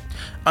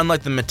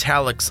 Unlike the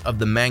metallics of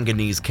the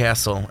Manganese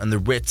Castle and the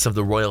Ritz of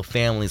the royal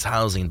family's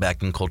housing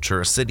back in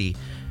Cultura City,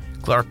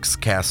 Clark's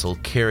castle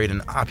carried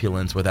an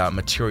opulence without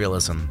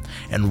materialism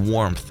and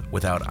warmth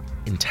without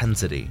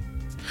intensity.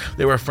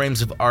 There were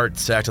frames of art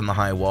stacked on the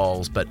high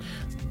walls, but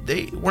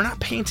they were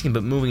not painting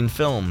but moving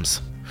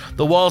films.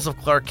 The walls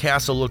of Clark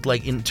Castle looked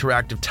like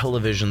interactive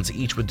televisions,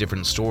 each with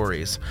different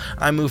stories.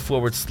 I moved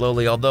forward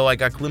slowly, although I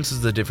got glimpses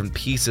of the different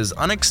pieces,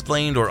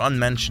 unexplained or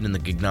unmentioned in the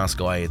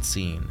Gignosco I had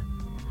seen.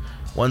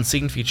 One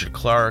scene featured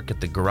Clark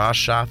at the garage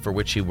shop for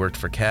which he worked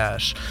for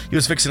cash. He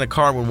was fixing a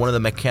car when one of the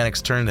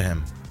mechanics turned to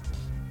him.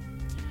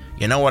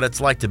 "You know what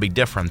it's like to be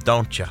different,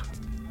 don't you?"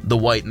 the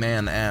white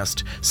man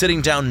asked,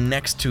 sitting down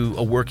next to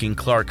a working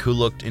Clark who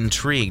looked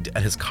intrigued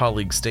at his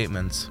colleague's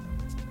statements.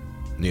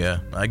 "Yeah,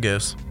 I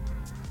guess."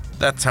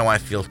 That's how I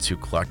feel too,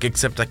 Clark,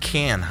 except I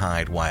can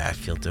hide why I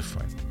feel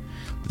different.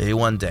 Maybe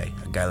one day,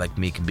 a guy like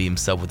me can be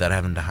himself without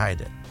having to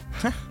hide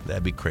it.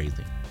 That'd be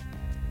crazy.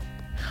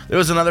 There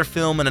was another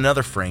film and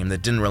another frame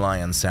that didn't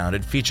rely on sound.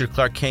 It featured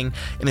Clark King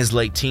in his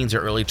late teens or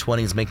early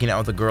 20s making out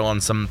with a girl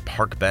on some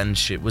park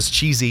bench. It was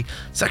cheesy,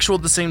 sexual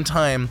at the same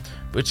time,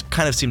 which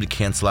kind of seemed to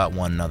cancel out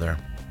one another.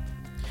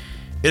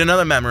 In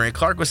another memory,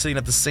 Clark was sitting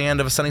at the sand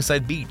of a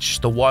Sunnyside beach,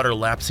 the water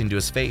lapsing to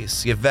his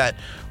face. Yvette,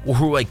 or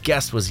who I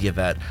guessed was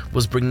Yvette,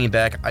 was bringing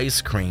back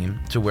ice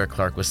cream to where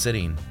Clark was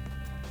sitting.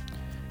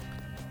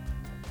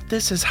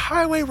 "This is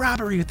highway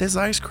robbery with this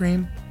ice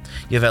cream."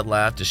 Yvette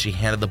laughed as she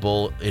handed the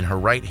bowl in her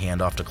right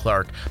hand off to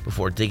Clark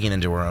before digging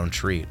into her own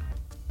treat.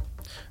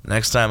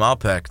 "Next time I'll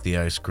pack the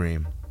ice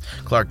cream,"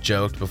 Clark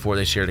joked before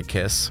they shared a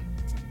kiss.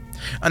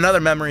 Another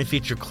memory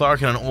featured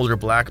Clark and an older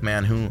black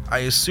man who I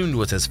assumed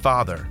was his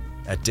father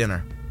at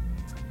dinner.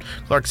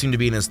 Clark seemed to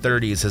be in his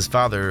 30s, his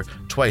father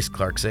twice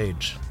Clark's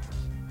age.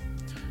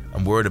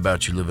 "I'm worried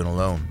about you living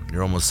alone.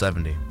 You're almost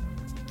 70.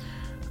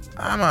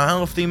 I'm a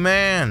healthy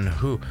man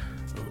who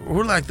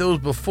like those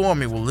before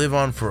me will live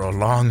on for a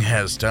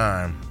long-ass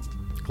time."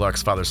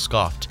 Clark's father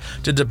scoffed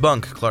to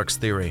debunk Clark's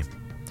theory.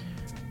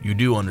 "You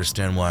do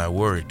understand why I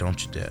worry,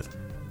 don't you, Dad?"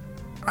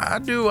 I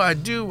do. I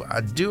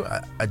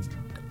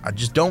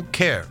just don't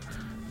care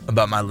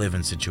about my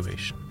living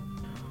situation.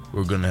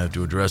 We're gonna have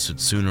to address it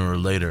sooner or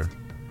later."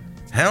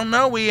 "Hell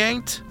no, we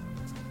ain't."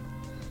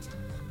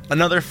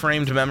 Another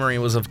framed memory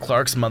was of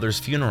Clark's mother's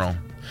funeral.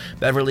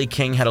 Beverly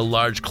King had a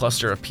large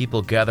cluster of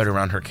people gathered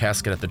around her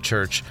casket at the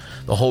church.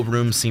 The whole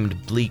room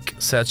seemed bleak,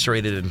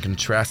 saturated and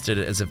contrasted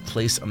as if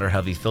placed under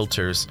heavy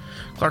filters.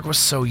 Clark was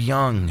so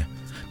young,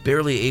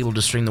 barely able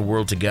to string the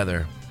world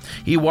together.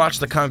 He watched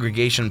the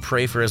congregation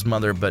pray for his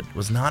mother, but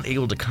was not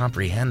able to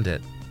comprehend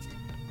it.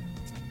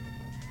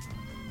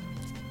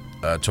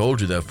 "I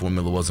told you that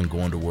formula wasn't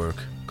going to work,"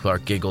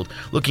 Clark giggled,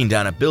 looking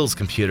down at Bill's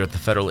computer at the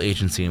federal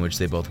agency in which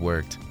they both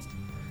worked.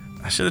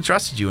 "I should have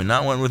trusted you and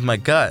not went with my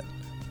gut."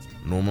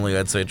 "Normally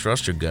I'd say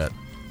trust your gut."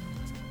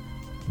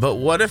 "But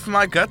what if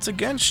my gut's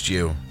against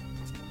you?"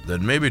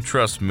 "Then maybe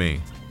trust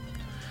me."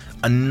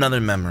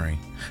 Another memory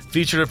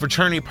featured a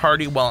fraternity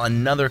party while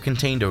another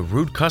contained a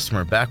rude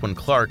customer back when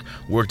Clark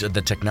worked at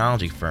the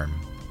technology firm.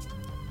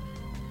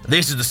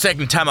 "This is the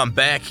second time I'm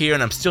back here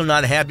and I'm still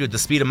not happy with the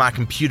speed of my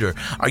computer.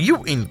 Are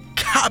you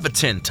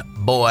incompetent,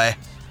 boy?"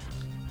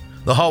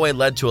 The hallway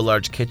led to a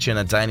large kitchen,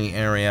 a dining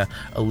area,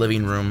 a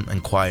living room,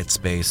 and quiet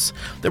space.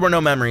 There were no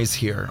memories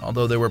here,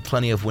 although there were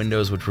plenty of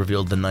windows which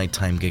revealed the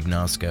nighttime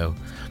Gignosco.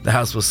 The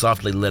house was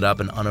softly lit up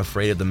and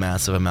unafraid of the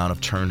massive amount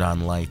of turned-on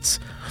lights.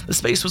 The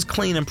space was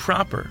clean and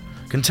proper,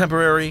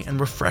 contemporary and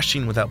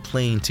refreshing without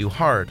playing too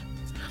hard.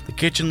 The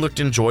kitchen looked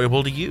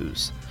enjoyable to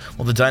use,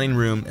 while the dining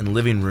room and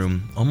living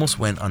room almost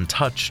went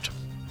untouched.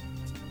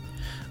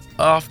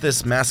 Off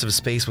this massive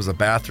space was a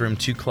bathroom,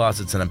 2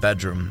 closets, and a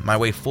bedroom. My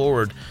way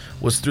forward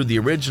was through the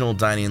original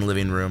dining and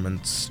living room, and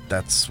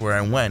that's where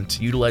I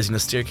went, utilizing a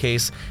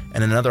staircase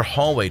and another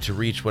hallway to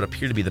reach what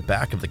appeared to be the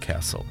back of the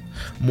castle.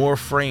 More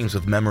frames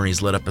with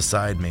memories lit up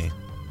beside me.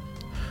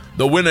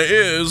 "The winner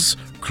is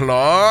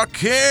Clark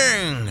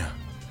King!"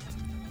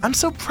 "I'm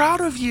so proud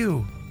of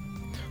you!"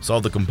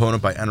 "Solve the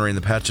component by entering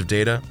the patch of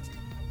data."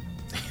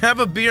 "Have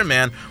a beer,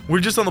 man. We're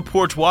just on the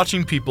porch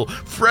watching people.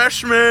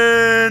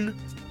 Freshman!"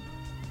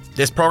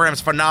 "This program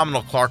is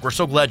phenomenal, Clark. We're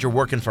so glad you're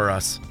working for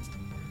us."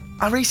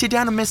 "I'll race you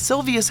down to Miss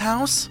Sylvia's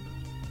house."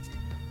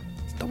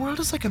 "The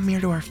world is like a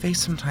mirror to our face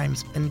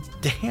sometimes, and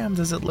damn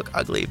does it look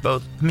ugly,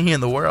 both me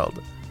and the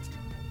world."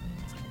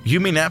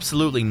 "You mean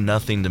absolutely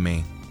nothing to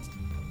me."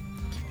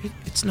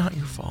 It's not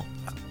your fault.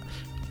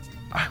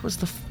 I was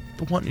the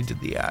one who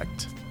did the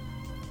act."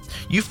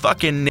 "You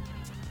fucking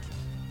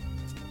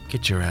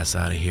Get your ass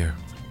out of here.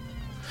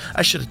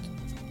 I should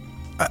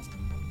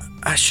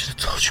have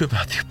told you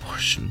about the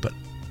abortion, but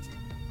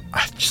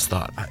I just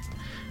thought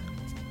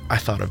I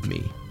thought of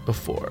me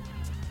before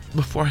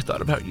I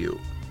thought about you,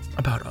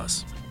 about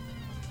us."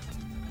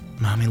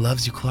 "Mommy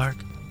loves you, Clark."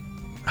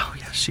 "Oh,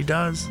 yes, she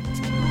does."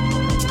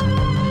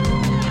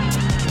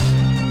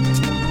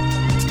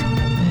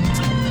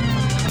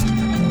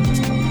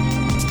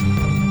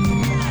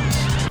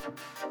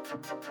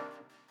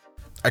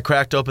 I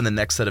cracked open the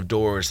next set of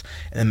doors,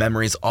 and the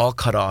memories all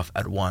cut off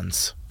at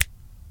once.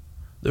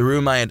 The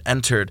room I had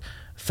entered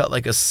felt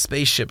like a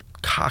spaceship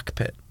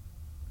cockpit.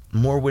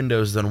 More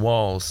windows than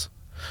walls.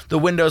 The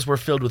windows were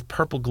filled with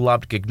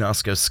purple-globed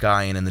Gignosco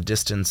sky, and in the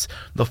distance,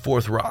 the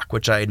fourth rock,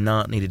 which I had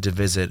not needed to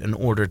visit in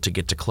order to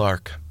get to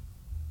Clark.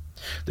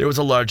 There was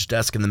a large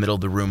desk in the middle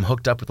of the room,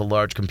 hooked up with a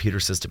large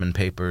computer system and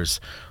papers.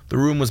 The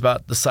room was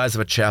about the size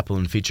of a chapel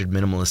and featured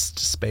minimalist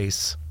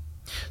space.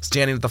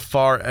 Standing at the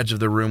far edge of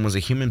the room was a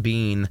human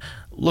being,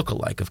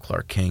 look-alike of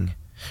Clark King.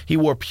 He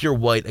wore pure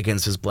white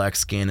against his black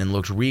skin and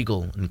looked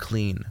regal and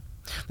clean.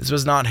 This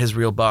was not his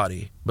real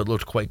body, but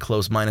looked quite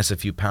close, minus a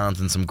few pounds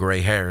and some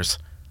gray hairs.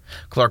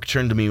 Clark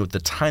turned to me with the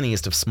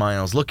tiniest of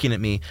smiles, looking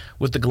at me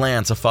with the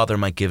glance a father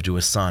might give to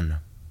his son.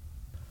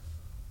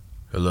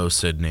 "Hello,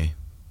 Sydney."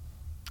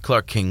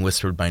 Clark King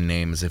whispered my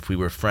name as if we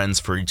were friends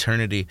for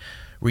eternity,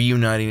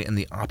 reuniting in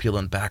the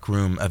opulent back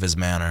room of his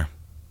manor.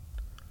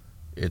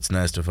 It's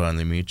nice to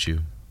finally meet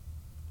you.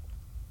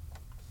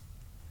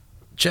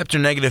 Chapter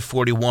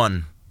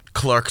 -41,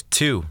 Clark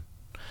 2.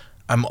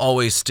 I'm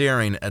always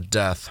staring at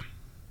death.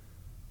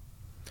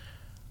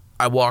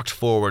 I walked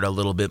forward a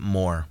little bit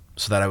more,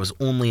 so that I was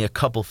only a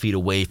couple feet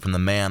away from the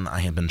man I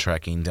had been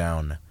tracking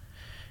down.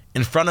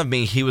 In front of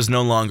me, he was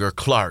no longer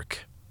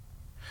Clark.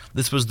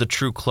 This was the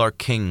true Clark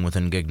King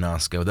within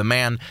Gignosco, the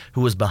man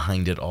who was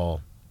behind it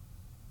all.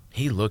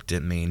 He looked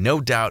at me,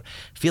 no doubt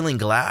feeling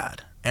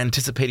glad,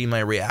 anticipating my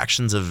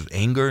reactions of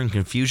anger and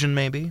confusion,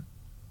 maybe.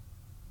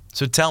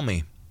 So tell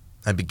me,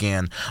 I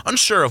began,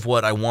 unsure of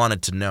what I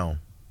wanted to know.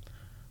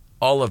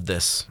 All of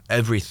this,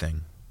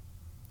 everything.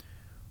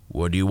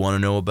 What do you want to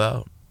know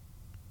about?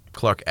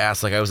 Clark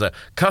asked like I was a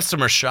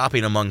customer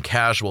shopping among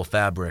casual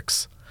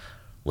fabrics.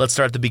 Let's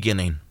start at the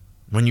beginning,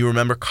 when you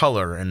remember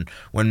color and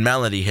when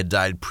melody had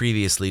died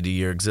previously to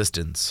your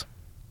existence.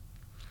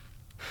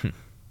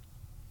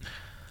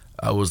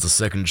 I was the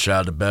second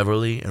child of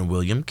Beverly and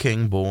William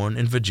King, born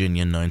in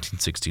Virginia in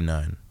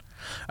 1969.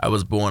 I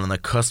was born on the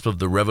cusp of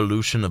the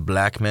revolution of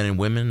black men and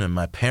women, and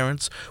my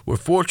parents were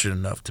fortunate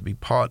enough to be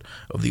part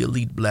of the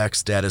elite black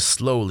status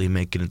slowly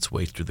making its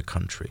way through the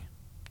country.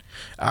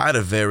 I had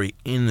a very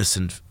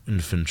innocent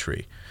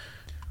infantry,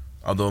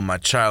 although my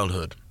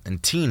childhood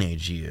and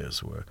teenage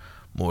years were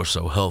more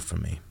so hell for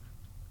me.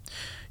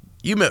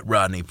 You met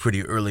Rodney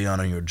pretty early on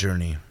in your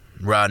journey.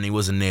 Rodney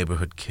was a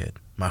neighborhood kid,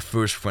 my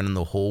first friend in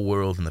the whole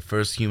world and the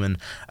first human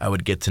I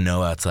would get to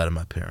know outside of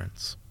my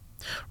parents.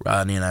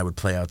 Rodney and I would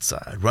play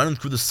outside, running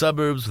through the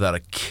suburbs without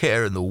a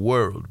care in the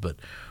world, but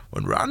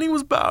when Rodney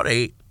was about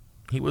 8,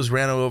 he was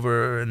ran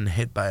over and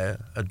hit by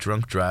a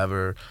drunk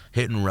driver,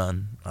 hit and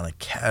run, on a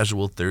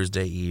casual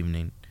Thursday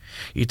evening.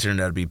 He turned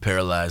out to be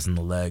paralyzed in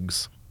the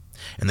legs,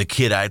 and the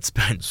kid I'd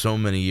spent so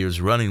many years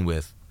running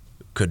with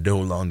could no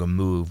longer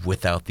move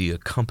without the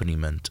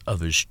accompaniment of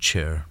his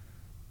chair.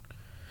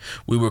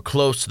 We were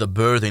close to the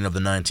birthing of the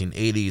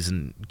 1980s,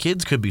 and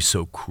kids could be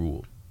so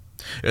cruel.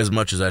 As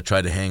much as I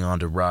tried to hang on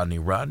to Rodney,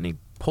 Rodney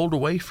pulled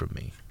away from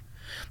me.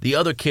 The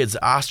other kids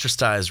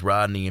ostracized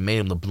Rodney and made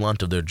him the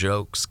blunt of their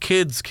jokes.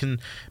 Kids can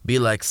be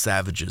like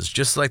savages,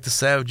 just like the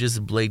savages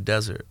of Blade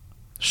Desert.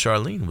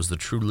 Charlene was the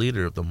true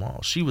leader of them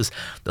all. She was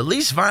the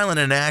least violent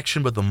in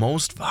action, but the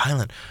most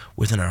violent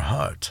within her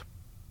heart.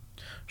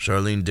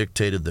 Charlene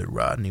dictated that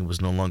Rodney was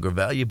no longer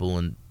valuable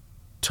and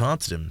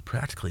taunted him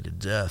practically to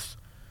death.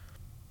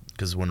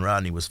 Because when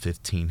Rodney was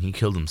 15, he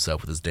killed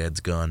himself with his dad's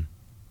gun.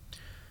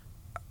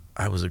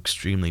 I was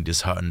extremely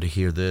disheartened to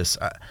hear this.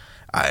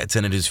 I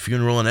attended his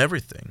funeral and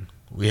everything.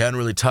 We hadn't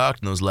really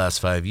talked in those last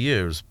 5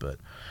 years, but,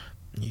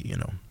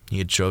 he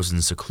had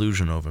chosen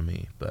seclusion over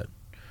me. But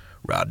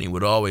Rodney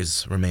would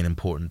always remain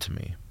important to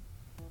me.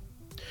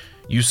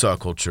 You saw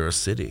Cultura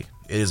City.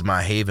 It is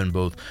my haven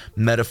both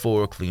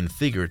metaphorically and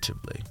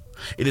figuratively.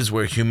 It is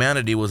where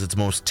humanity was its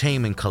most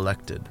tame and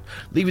collected,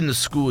 leaving the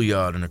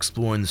schoolyard and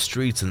exploring the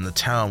streets and the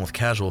town with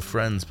casual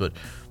friends, but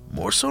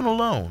more so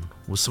alone,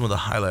 was some of the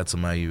highlights of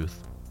my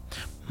youth.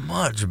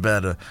 Much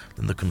better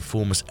than the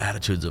conformist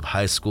attitudes of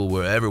high school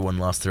where everyone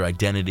lost their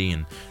identity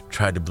and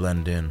tried to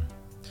blend in.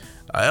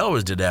 I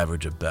always did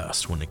average at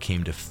best when it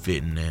came to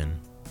fitting in.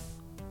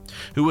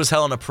 Who was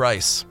Helena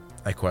Price?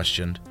 I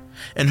questioned.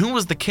 And who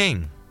was the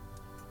king?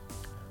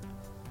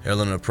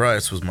 Helena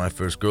Price was my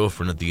first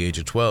girlfriend at the age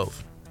of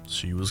 12.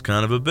 She was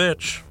kind of a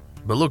bitch.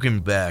 But looking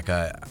back,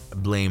 I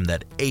blame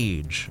that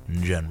age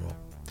in general.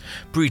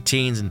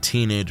 Preteens and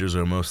teenagers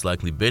are most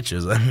likely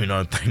bitches.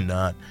 Aren't they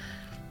not?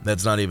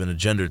 That's not even a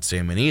gendered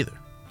statement either.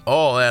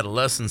 All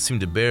adolescents seem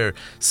to bear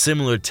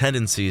similar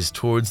tendencies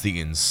towards the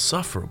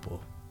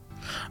insufferable.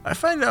 I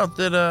find out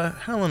that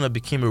Helena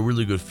became a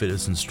really good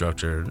fitness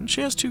instructor, and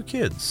she has 2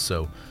 kids,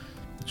 so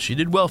she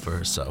did well for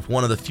herself.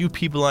 One of the few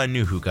people I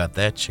knew who got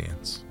that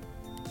chance.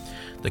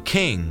 The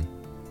king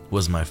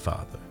was my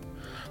father.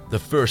 The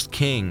first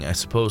king I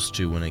supposed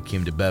to when it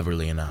came to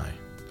Beverly and I.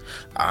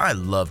 I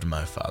loved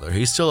my father.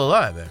 He's still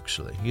alive,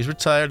 actually. He's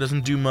retired,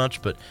 doesn't do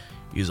much, but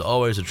he's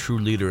always a true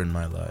leader in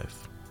my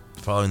life.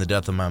 Following the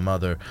death of my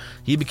mother,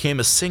 he became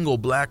a single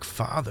black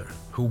father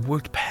who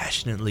worked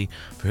passionately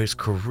for his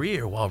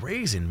career while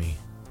raising me.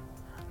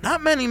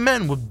 Not many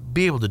men would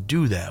be able to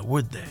do that,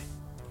 would they?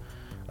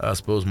 I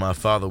suppose my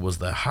father was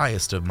the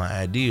highest of my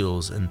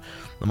ideals and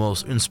the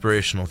most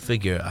inspirational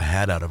figure I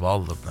had out of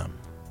all of them.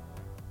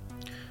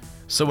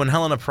 So when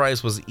Helena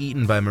Price was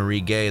eaten by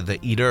Marie Gay, the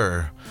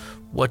eater,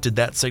 what did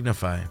that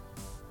signify?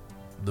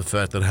 The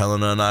fact that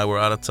Helena and I were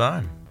out of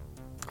time.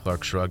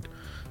 Clark shrugged.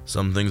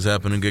 Some things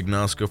happen in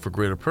Gignosco for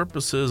greater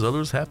purposes,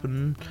 others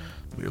happen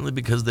merely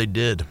because they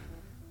did.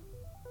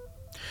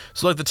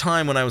 So like the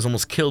time when I was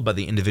almost killed by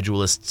the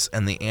individualists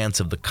and the ants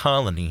of the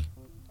colony.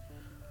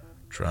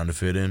 Trying to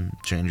fit in,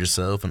 change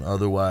yourself, and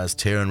otherwise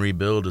tear and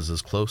rebuild is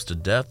as close to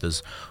death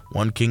as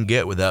one can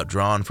get without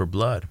drawing for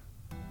blood.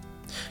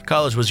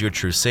 College was your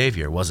true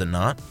savior, was it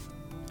not?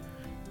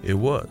 It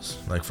was,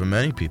 like for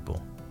many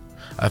people.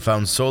 I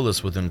found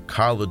solace within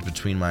college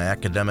between my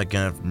academic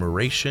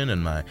admiration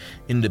and my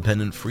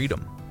independent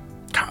freedom.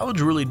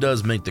 College really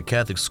does make the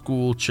Catholic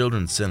school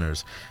children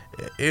sinners.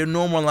 It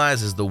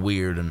normalizes the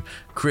weird and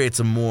creates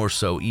a more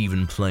so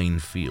even playing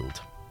field.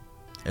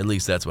 At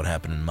least that's what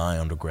happened in my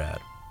undergrad.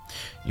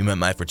 You met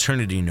my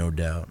fraternity, no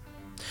doubt.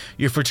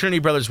 Your fraternity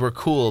brothers were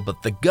cool,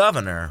 but the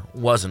governor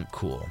wasn't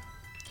cool.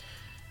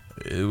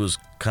 It was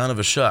kind of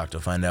a shock to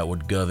find out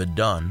what Gov had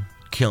done,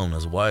 killing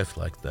his wife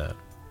like that.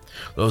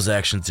 Those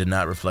actions did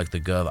not reflect the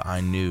Gov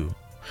I knew,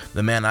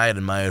 the man I had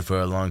admired for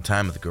a long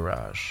time at the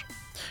garage.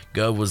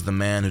 Gov was the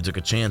man who took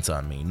a chance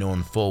on me,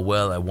 knowing full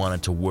well I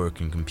wanted to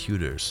work in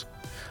computers.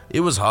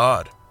 It was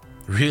hard,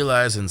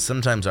 realizing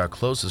sometimes our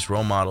closest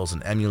role models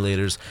and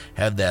emulators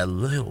have that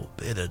little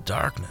bit of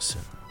darkness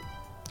in them.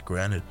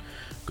 Granted,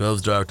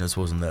 Gov's darkness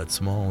wasn't that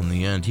small in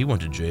the end. He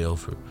went to jail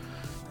for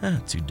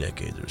 2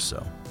 decades or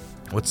so.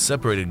 What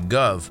separated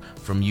Gov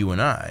from you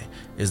and I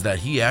is that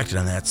he acted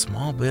on that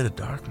small bit of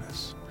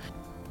darkness.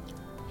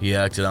 He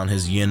acted on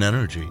his yin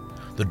energy,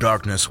 the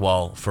darkness,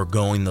 while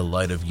forgoing the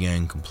light of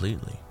yang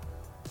completely.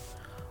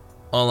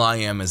 All I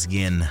am is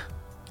yin,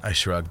 I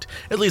shrugged,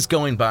 at least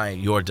going by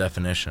your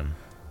definition.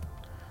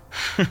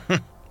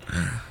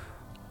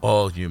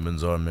 All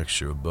humans are a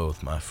mixture of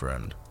both, my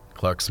friend.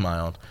 Clark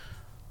smiled.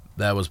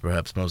 That was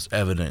perhaps most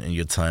evident in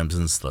your times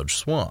in Sludge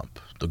Swamp,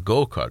 the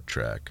go-kart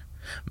track,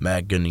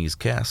 Magani's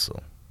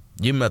Castle.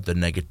 You met the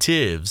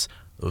negatives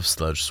of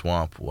Sludge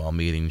Swamp while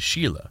meeting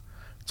Sheila.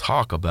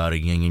 Talk about a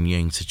yin and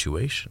yang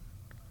situation.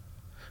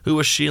 Who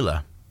was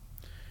Sheila?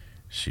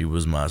 She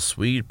was my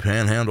sweet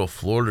Panhandle,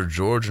 Florida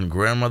Georgian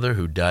grandmother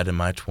who died in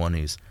my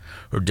 20s.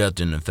 Her death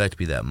didn't affect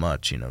me that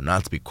much,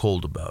 not to be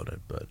cold about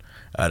it, but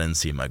I didn't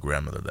see my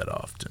grandmother that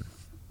often.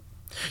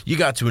 You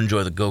got to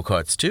enjoy the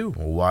go-karts too,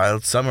 a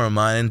wild summer of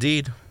mine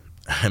indeed.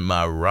 And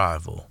my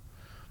rival,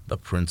 the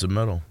Prince of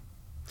Metal.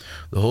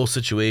 The whole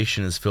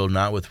situation is filled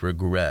not with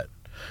regret,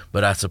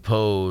 but I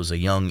suppose a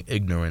young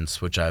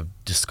ignorance which I've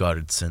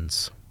discarded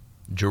since.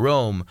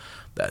 Jerome,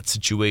 that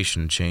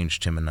situation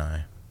changed him and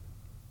I.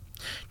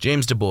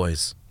 James Du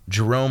Bois,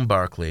 Jerome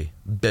Barkley,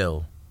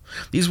 Bill.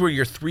 These were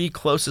your 3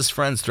 closest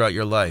friends throughout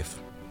your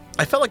life.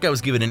 I felt like I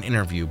was given an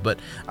interview, but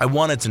I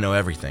wanted to know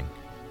everything.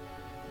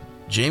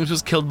 James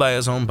was killed by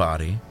his own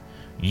body.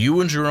 You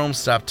and Jerome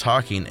stopped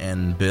talking,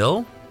 and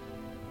Bill?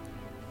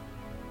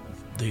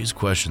 These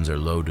questions are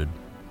loaded.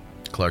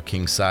 Clark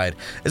King sighed,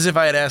 as if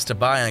I had asked to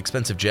buy an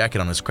expensive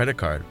jacket on his credit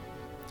card.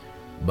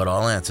 But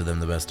I'll answer them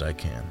the best I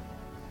can.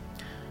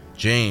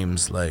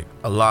 James, like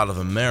a lot of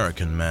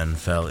American men,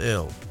 fell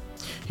ill.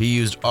 He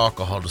used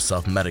alcohol to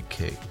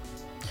self-medicate.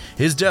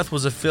 His death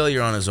was a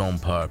failure on his own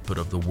part, but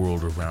of the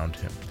world around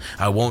him.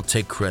 I won't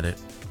take credit.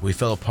 We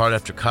fell apart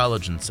after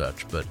college and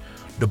such, but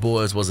Du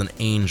Bois was an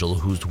angel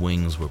whose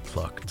wings were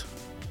plucked.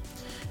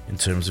 In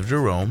terms of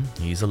Jerome,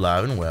 he's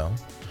alive and well.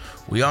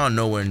 We are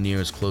nowhere near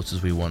as close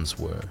as we once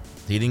were.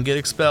 He didn't get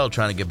expelled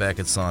trying to get back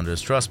at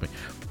Saunders, trust me.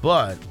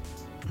 But,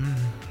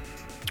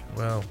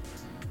 well,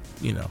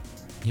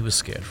 he was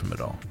scared from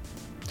it all.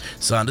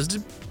 Saunders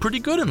did pretty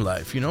good in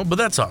life, but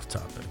that's off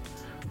topic.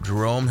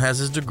 Jerome has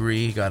his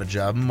degree, got a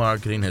job in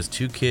marketing, has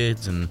 2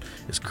 kids, and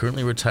is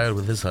currently retired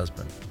with his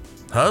husband.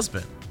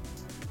 Husband?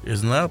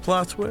 Isn't that a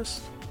plot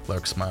twist?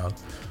 Clark smiled.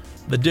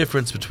 The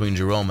difference between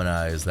Jerome and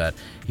I is that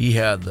he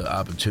had the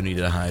opportunity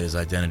to hide his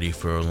identity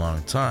for a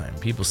long time.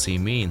 People see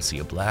me and see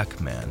a black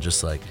man,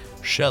 just like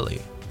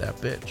Shelley, that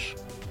bitch.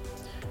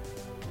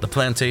 The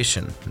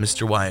plantation,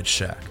 Mr. Wyatt's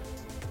shack.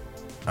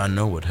 I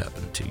know what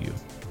happened to you.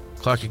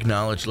 Clark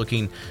acknowledged,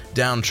 looking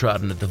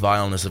downtrodden at the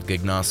vileness of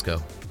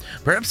Gignosco.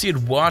 Perhaps he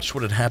had watched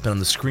what had happened on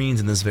the screens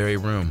in this very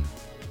room.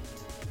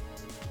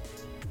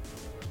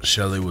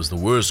 Shelley was the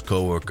worst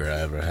coworker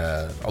I ever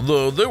had,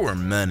 although there were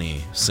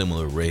many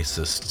similar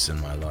racists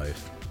in my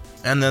life.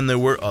 And then there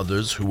were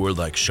others who were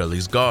like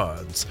Shelley's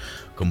guards,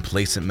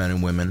 complacent men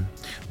and women,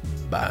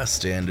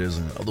 bystanders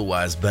and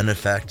otherwise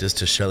benefactors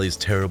to Shelley's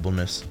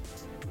terribleness.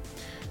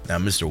 Now,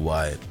 Mr.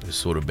 Wyatt is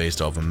sort of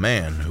based off a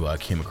man who I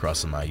came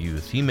across in my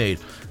youth. He made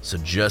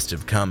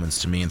suggestive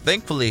comments to me, and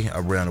thankfully, I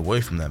ran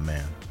away from that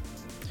man.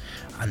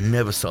 I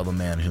never saw the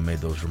man who made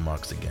those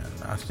remarks again.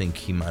 I think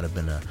he might have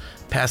been a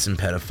passing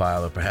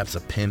pedophile or perhaps a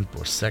pimp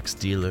or sex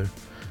dealer.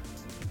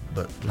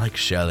 But like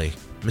Shelley,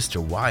 Mr.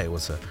 Wyatt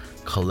was a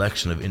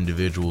collection of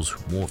individuals who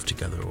morphed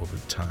together over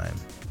time.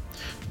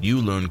 You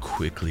learn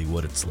quickly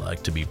what it's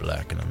like to be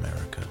black in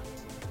America.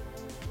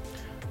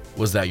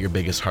 Was that your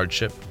biggest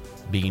hardship,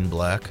 being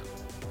black?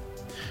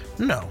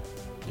 No,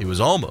 it was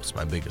almost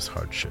my biggest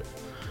hardship.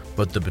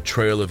 But the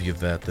betrayal of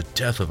Yvette, the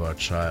death of our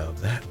child,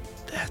 that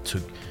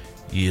took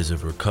years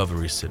of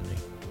recovery, Sydney.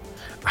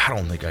 I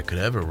don't think I could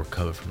ever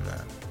recover from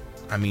that.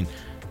 I mean,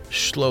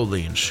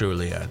 slowly and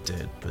surely I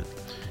did, but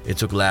it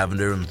took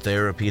lavender and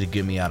therapy to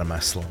get me out of my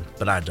slump,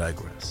 but I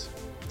digress.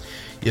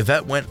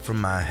 Yvette went from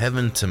my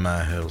heaven to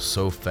my hell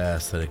so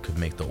fast that it could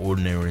make the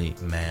ordinary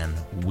man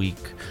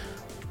weak.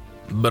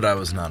 But I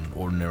was not an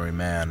ordinary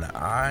man.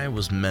 I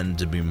was meant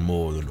to be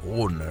more than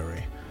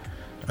ordinary.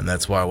 And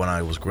that's why when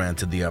I was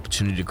granted the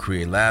opportunity to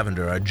create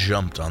Lavender, I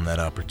jumped on that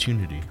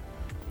opportunity.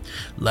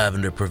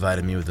 Lavender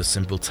provided me with a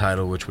simple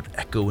title which would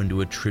echo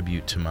into a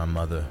tribute to my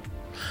mother.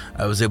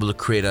 I was able to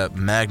create a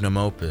magnum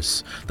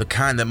opus, the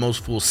kind that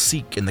most fools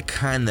seek and the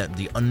kind that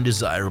the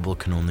undesirable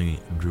can only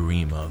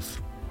dream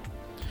of.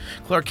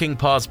 Clark King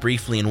paused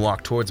briefly and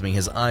walked towards me,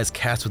 his eyes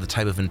cast with a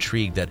type of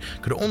intrigue that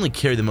could only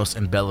carry the most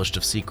embellished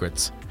of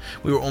secrets.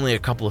 We were only a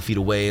couple of feet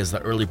away as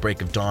the early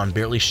break of dawn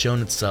barely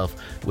shone itself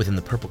within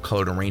the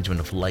purple-colored arrangement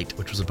of light,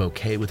 which was a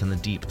bouquet within the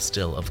deep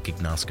still of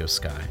Gignasco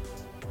sky.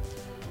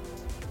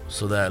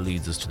 So that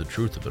leads us to the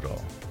truth of it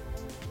all.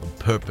 The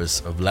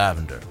purpose of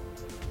Lavender.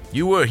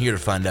 You were here to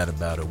find out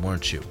about it,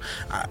 weren't you?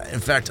 In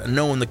fact,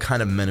 knowing the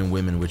kind of men and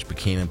women which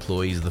became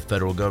employees of the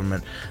federal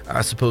government,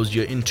 I suppose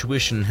your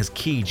intuition has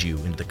keyed you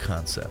into the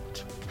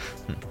concept.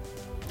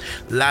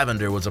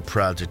 Lavender was a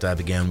project I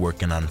began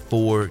working on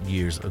 4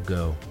 years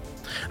ago.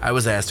 I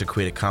was asked to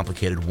create a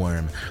complicated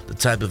worm, the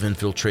type of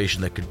infiltration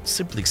that could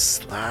simply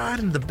slide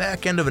into the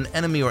back end of an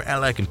enemy or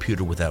ally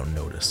computer without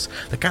notice.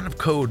 The kind of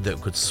code that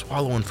could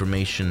swallow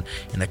information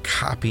in a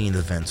copying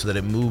event so that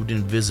it moved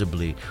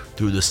invisibly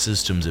through the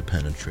systems it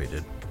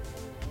penetrated.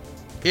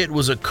 It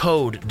was a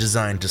code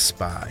designed to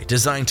spy,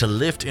 designed to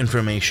lift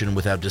information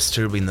without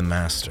disturbing the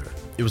master.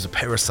 It was a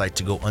parasite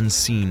to go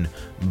unseen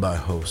by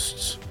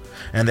hosts.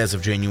 And as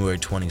of January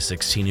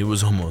 2016, it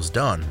was almost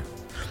done.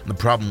 The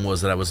problem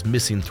was that I was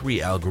missing 3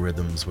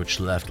 algorithms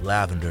which left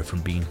Lavender from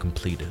being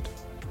completed.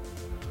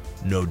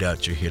 No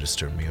doubt you're here to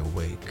stir me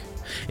awake.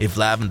 If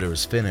Lavender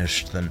is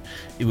finished, then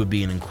it would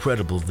be an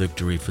incredible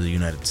victory for the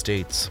United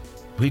States.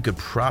 We could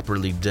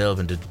properly delve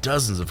into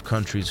dozens of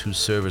countries whose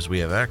servers we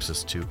have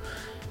access to.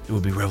 It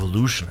would be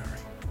revolutionary.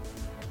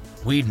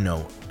 We'd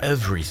know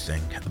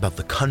everything about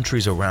the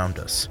countries around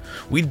us.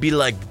 We'd be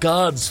like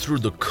gods through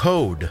the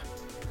code.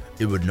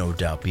 It would no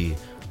doubt be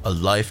a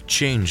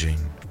life-changing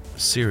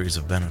series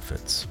of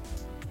benefits.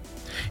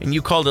 And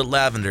you called it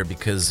Lavender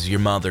because your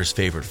mother's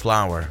favorite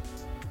flower.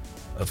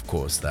 Of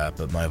course that,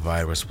 but my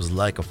virus was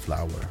like a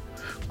flower.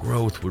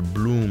 Growth would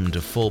bloom to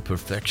full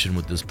perfection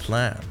with this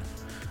plan.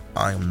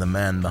 I am the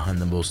man behind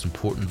the most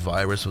important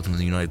virus within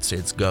the United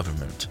States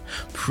government.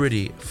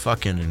 Pretty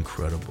fucking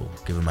incredible,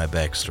 given my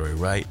backstory,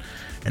 right?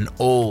 An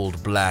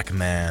old black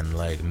man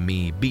like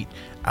me beat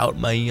out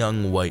my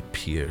young white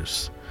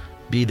peers.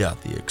 Beat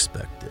out the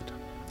expected.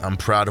 I'm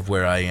proud of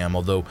where I am,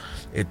 although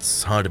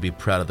it's hard to be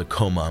proud of the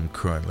coma I'm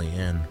currently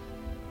in.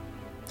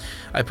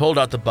 I pulled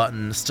out the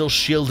button, still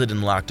shielded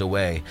and locked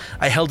away.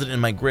 I held it in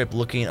my grip,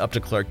 looking up to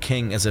Clark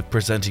King as if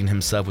presenting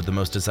himself with the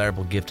most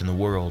desirable gift in the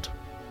world.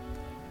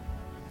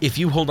 If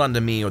you hold on to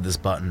me or this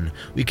button,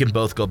 we can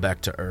both go back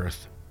to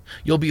Earth.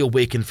 You'll be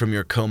awakened from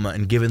your coma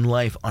and given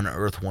life on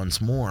Earth once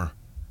more.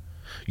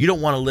 You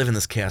don't want to live in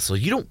this castle.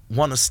 You don't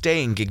want to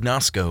stay in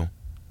Gignasco,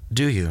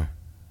 do you?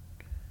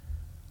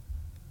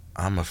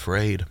 I'm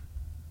afraid,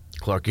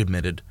 Clark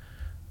admitted.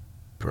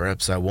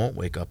 Perhaps I won't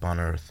wake up on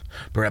Earth.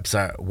 Perhaps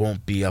I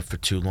won't be up for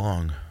too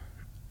long.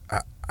 I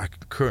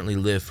can currently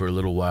live for a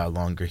little while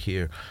longer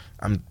here.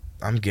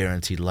 I'm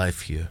guaranteed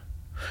life here.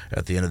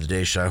 At the end of the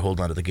day, should I hold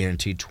on to the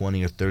guaranteed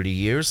 20 or 30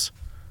 years?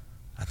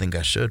 I think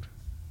I should.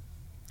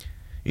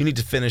 You need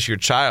to finish your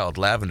child,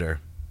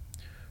 Lavender.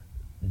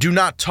 Do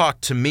not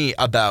talk to me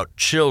about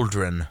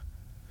children.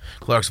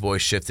 Clark's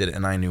voice shifted,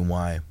 and I knew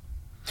why.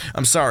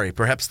 I'm sorry,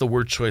 perhaps the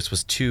word choice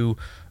was too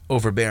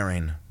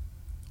overbearing.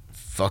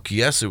 Fuck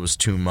yes, it was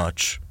too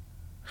much.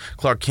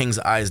 Clark King's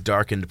eyes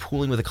darkened,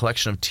 pooling with a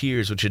collection of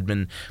tears which had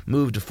been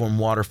moved to form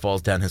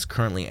waterfalls down his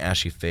currently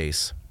ashy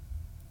face.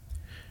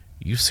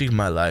 You've seen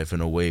my life in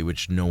a way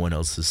which no one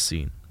else has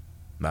seen.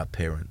 My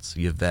parents,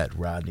 Yvette,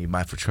 Rodney,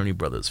 my fraternity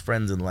brothers,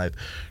 friends in life,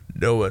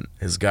 no one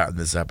has gotten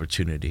this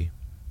opportunity.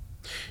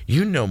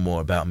 You know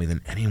more about me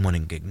than anyone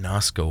in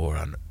Gignasco or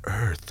on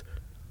Earth.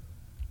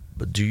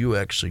 But do you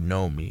actually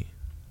know me?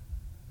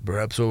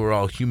 Perhaps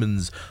overall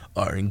humans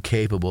are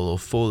incapable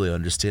of fully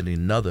understanding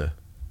another.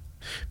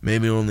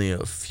 Maybe only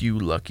a few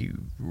lucky,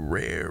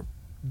 rare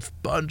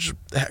bunch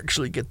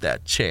actually get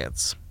that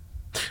chance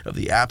of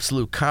the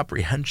absolute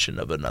comprehension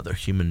of another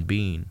human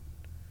being.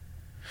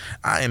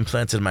 I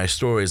implanted my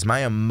stories,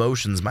 my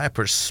emotions, my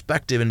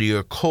perspective into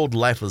your cold,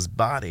 lifeless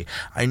body.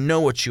 I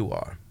know what you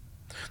are.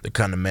 The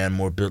kind of man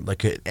more built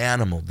like an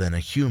animal than a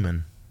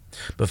human.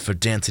 But for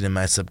dancing in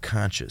my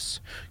subconscious,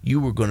 you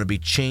were going to be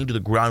chained to the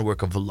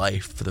groundwork of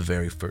life for the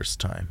very first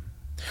time.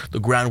 The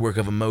groundwork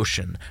of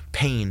emotion,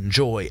 pain,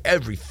 joy,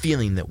 every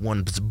feeling that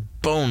one's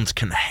bones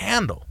can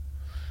handle.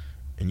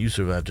 And you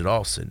survived it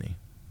all, Sydney.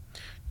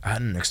 I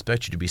didn't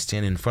expect you to be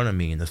standing in front of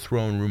me in the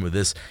throne room of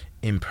this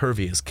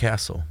impervious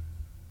castle.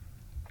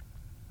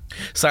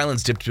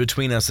 Silence dipped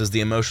between us as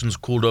the emotions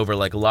cooled over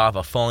like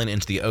lava falling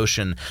into the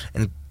ocean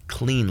and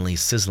cleanly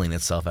sizzling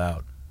itself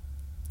out.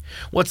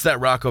 What's that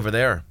rock over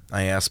there?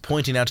 I asked,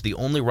 pointing out to the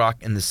only rock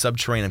in the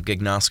subterranean of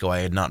Gignasco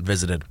I had not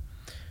visited.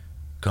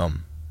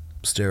 Come,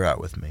 stare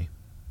out with me.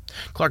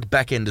 Clark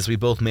beckoned as we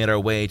both made our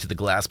way to the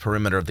glass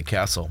perimeter of the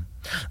castle.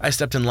 I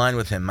stepped in line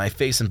with him, my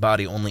face and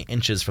body only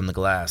inches from the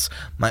glass,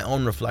 my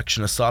own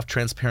reflection a soft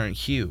transparent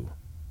hue.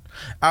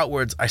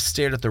 Outwards, I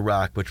stared at the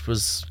rock, which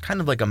was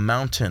kind of like a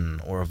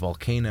mountain or a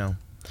volcano.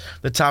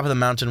 The top of the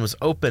mountain was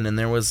open, and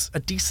there was a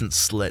decent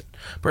slit,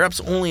 perhaps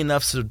only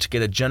enough so to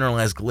get a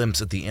generalized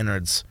glimpse at the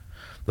innards.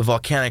 The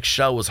volcanic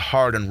shell was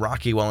hard and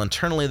rocky, while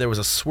internally there was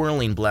a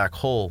swirling black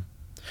hole.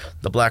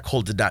 The black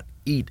hole did not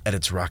eat at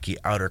its rocky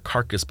outer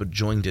carcass, but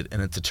joined it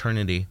in its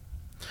eternity.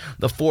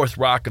 The fourth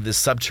rock of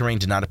this subterrane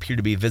did not appear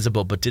to be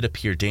visible, but did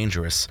appear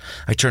dangerous.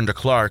 I turned to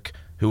Clark,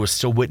 who was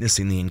still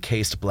witnessing the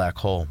encased black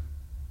hole.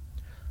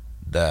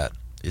 "That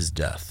is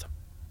death."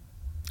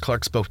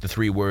 Clark spoke the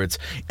 3 words,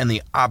 and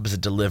the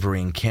opposite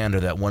delivery and candor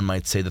that one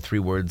might say the 3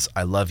 words,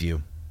 "I love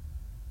you."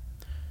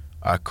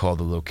 "I call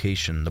the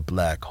location the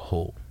black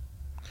hole.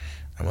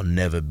 I will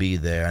never be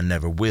there, I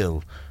never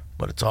will,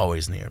 but it's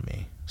always near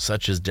me.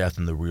 Such is death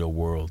in the real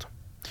world.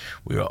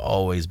 We are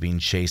always being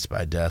chased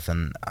by death,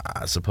 and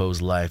I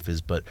suppose life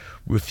is but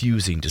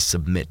refusing to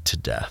submit to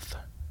death.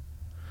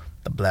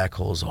 The black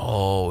hole's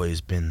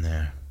always been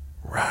there,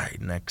 right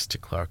next to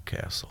Clark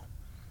Castle."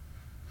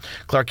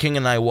 Clark King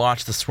and I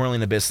watched the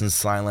swirling abyss in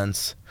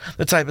silence,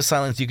 the type of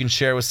silence you can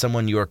share with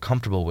someone you are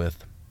comfortable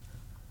with.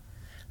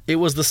 It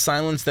was the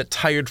silence that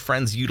tired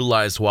friends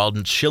utilize while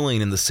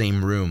chilling in the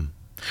same room.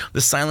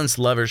 The silence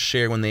lovers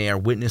share when they are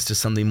witness to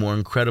something more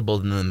incredible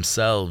than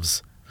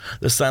themselves.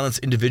 The silence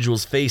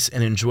individuals face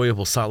in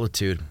enjoyable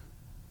solitude.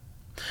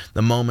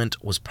 The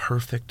moment was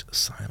perfect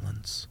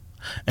silence,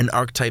 an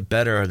archetype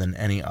better than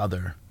any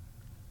other.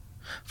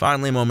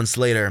 Finally, moments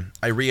later,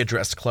 I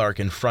readdressed Clark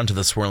in front of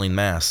the swirling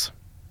mass.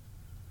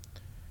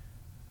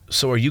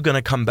 "So are you going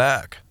to come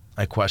back?"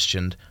 I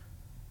questioned.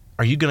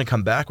 "Are you going to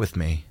come back with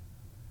me?"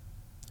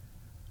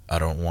 "I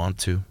don't want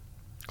to,"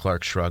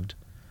 Clark shrugged.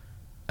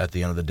 "At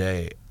the end of the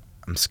day,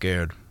 I'm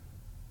scared."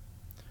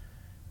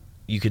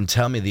 "You can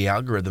tell me the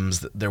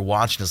algorithms. They're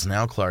watching us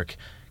now, Clark.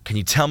 Can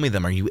you tell me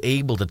them? Are you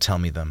able to tell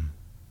me them?"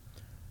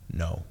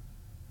 "No.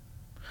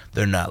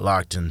 They're not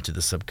locked into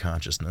the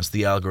subconsciousness.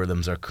 The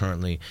algorithms are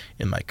currently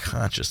in my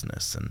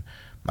consciousness, and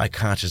my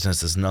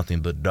consciousness is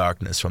nothing but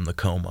darkness from the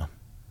coma."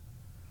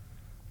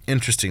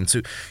 "Interesting.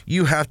 So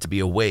you have to be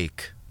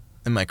awake.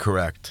 Am I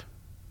correct?"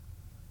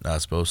 "I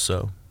suppose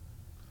so."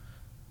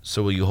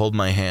 "So will you hold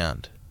my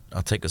hand?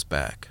 I'll take us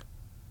back."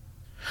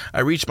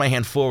 I reached my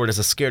hand forward as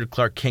a scared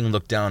Clark King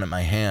looked down at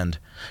my hand.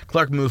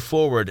 Clark moved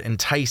forward,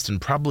 enticed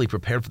and probably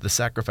prepared for the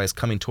sacrifice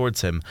coming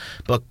towards him,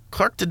 but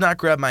Clark did not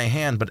grab my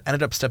hand, but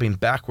ended up stepping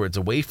backwards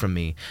away from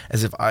me,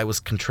 as if I was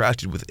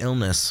contracted with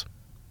illness.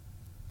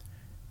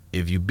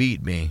 "If you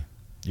beat me,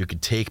 you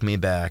could take me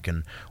back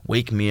and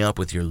wake me up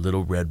with your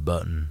little red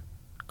button,"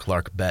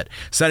 Clark bet,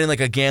 sounding like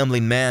a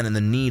gambling man in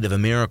the need of a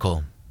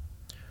miracle.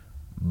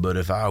 "But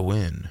if I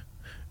win,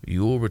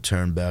 you will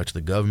return back to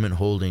the government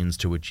holdings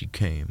to which you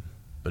came.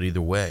 But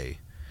either way,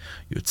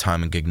 your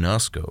time in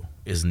Gignosco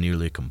is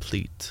nearly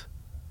complete.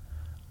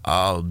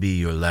 I'll be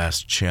your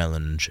last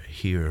challenge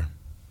here."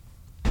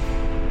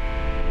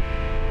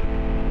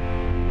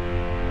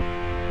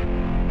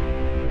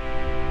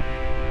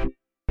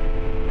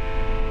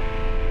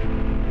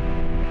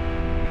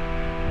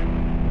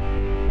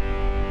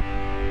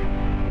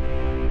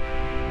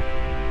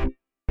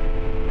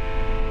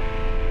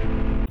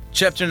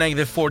 Chapter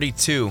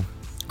 -42,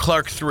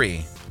 Clark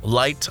 3,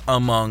 Light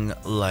Among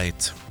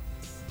Light.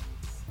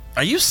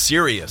 "Are you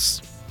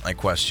serious?" I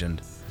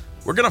questioned.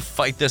 "We're gonna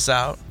fight this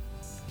out?"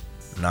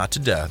 "Not to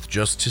death,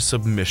 just to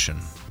submission,"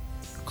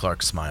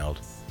 Clark smiled.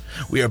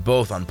 "We are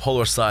both on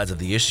polar sides of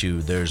the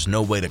issue. There's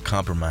no way to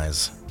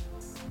compromise."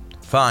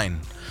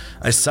 "Fine,"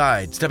 I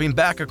sighed, stepping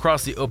back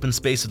across the open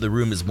space of the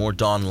room as more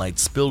dawn light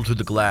spilled through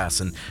the glass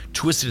and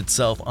twisted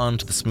itself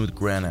onto the smooth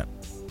granite.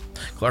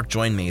 Clark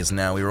joined me as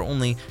now we were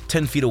only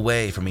 10 feet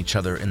away from each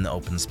other in the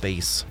open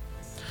space.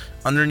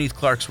 Underneath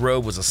Clark's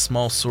robe was a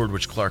small sword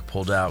which Clark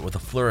pulled out. With a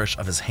flourish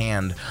of his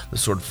hand, the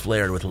sword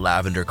flared with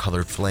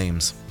lavender-colored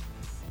flames.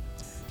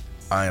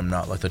 "I am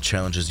not like the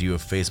challenges you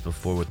have faced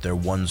before with their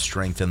one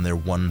strength and their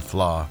one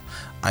flaw.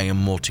 I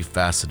am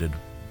multifaceted."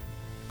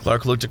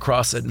 Clark looked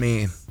across at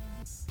me.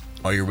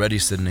 "Are you ready,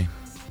 Sydney?"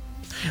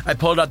 I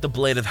pulled out the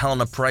blade of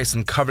Helena Price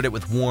and covered it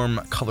with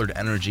warm-colored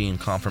energy and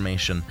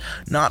confirmation.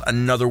 Not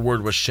another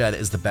word was shed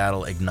as the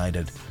battle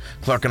ignited.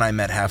 Clark and I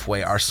met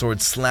halfway, our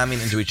swords slamming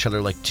into each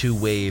other like 2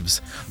 waves.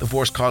 The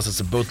force caused us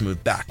to both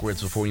move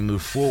backwards before we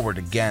moved forward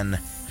again.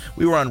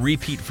 We were on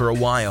repeat for a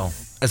while,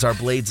 as our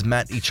blades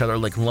met each other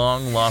like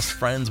long-lost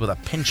friends with a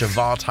pinch of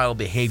volatile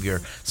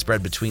behavior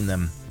spread between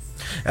them.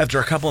 After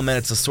a couple of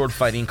minutes of sword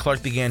fighting,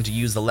 Clark began to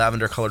use the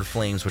lavender-colored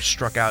flames which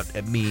struck out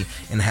at me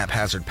in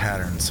haphazard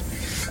patterns.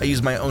 I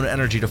used my own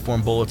energy to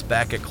form bullets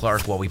back at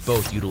Clark while we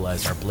both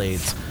utilized our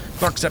blades.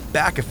 Clark stepped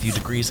back a few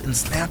degrees and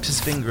snapped his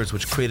fingers,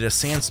 which created a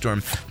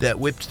sandstorm that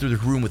whipped through the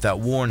room without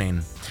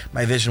warning.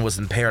 My vision was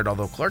impaired,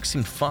 although Clark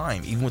seemed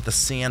fine, even with the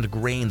sand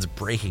grains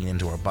breaking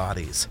into our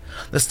bodies.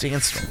 The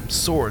sandstorm,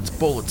 swords,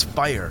 bullets,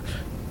 fire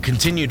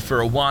continued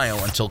for a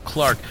while until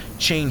Clark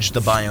changed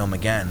the biome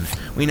again.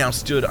 We now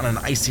stood on an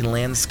icy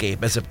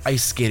landscape as if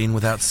ice skating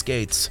without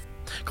skates.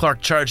 Clark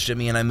charged at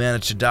me and I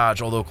managed to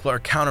dodge, although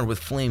Clark countered with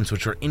flames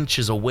which were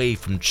inches away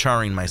from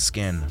charring my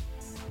skin.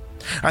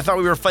 I thought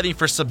we were fighting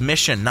for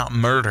submission, not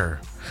murder,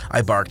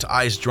 I barked,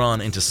 eyes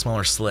drawn into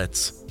smaller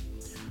slits.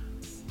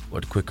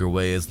 What quicker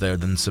way is there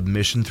than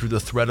submission through the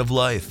thread of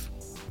life?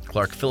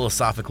 Clark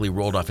philosophically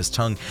rolled off his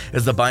tongue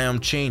as the biome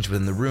changed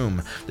within the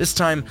room. This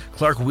time,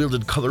 Clark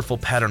wielded colorful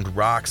patterned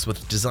rocks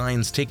with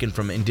designs taken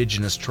from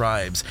indigenous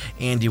tribes,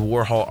 Andy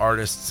Warhol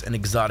artists, and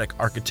exotic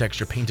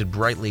architecture painted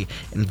brightly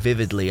and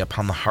vividly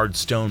upon the hard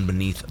stone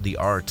beneath the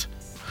art.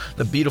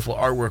 The beautiful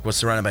artwork was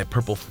surrounded by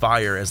purple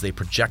fire as they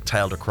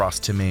projectiled across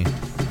to me.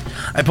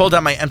 I pulled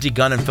out my empty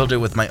gun and filled it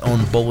with my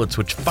own bullets,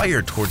 which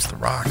fired towards the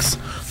rocks.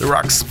 The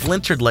rocks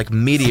splintered like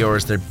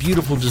meteors, their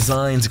beautiful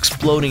designs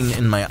exploding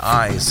in my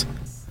eyes.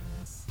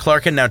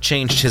 Clark had now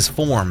changed his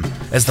form,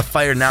 as the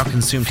fire now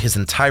consumed his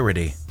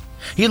entirety.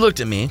 He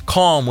looked at me,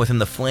 calm within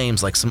the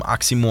flames like some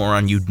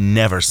oxymoron you'd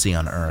never see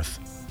on Earth.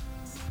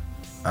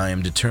 I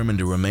am determined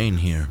to remain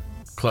here,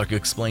 Clark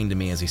explained to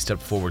me as he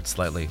stepped forward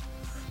slightly.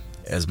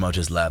 As much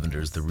as Lavender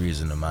is the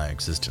reason of my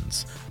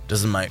existence,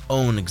 doesn't my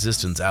own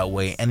existence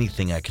outweigh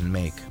anything I can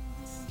make?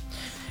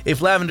 If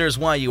Lavender is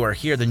why you are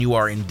here, then you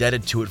are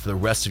indebted to it for the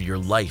rest of your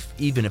life,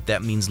 even if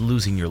that means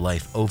losing your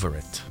life over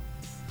it.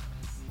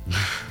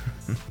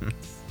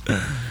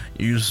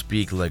 You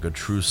speak like a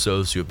true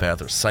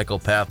sociopath or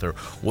psychopath or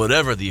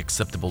whatever the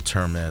acceptable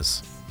term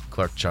is,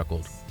 Clark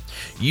chuckled.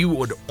 You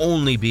would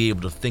only be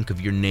able to think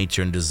of your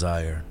nature and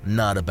desire,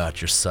 not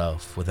about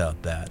yourself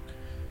without that.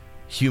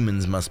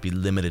 Humans must be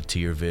limited to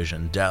your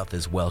vision. Death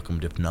is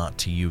welcomed, if not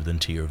to you, then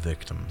to your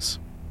victims.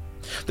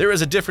 There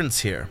is a difference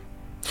here.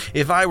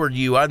 If I were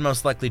you, I'd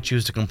most likely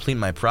choose to complete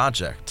my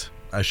project,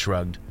 I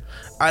shrugged.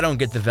 I don't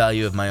get the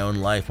value of my own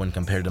life when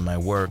compared to my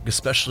work,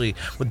 especially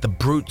with the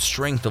brute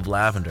strength of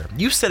Lavender.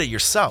 You said it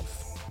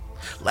yourself.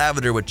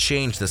 Lavender would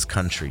change this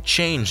country,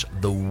 change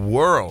the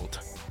world.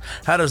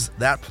 How does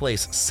that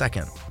place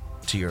second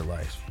to your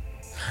life?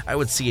 I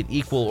would see it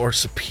equal or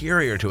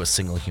superior to a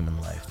single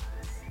human life.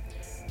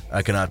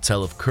 I cannot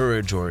tell if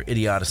courage or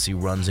idiocy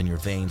runs in your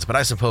veins, but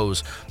I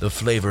suppose the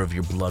flavor of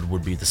your blood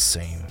would be the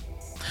same.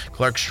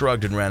 Clark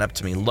shrugged and ran up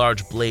to me,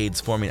 large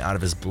blades forming out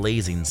of his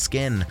blazing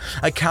skin.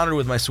 I countered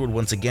with my sword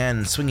once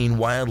again, swinging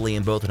wildly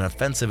in both an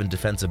offensive and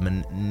defensive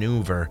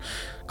maneuver.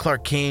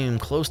 Clark came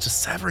close to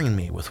severing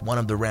me with one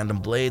of the random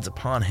blades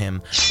upon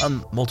him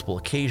on multiple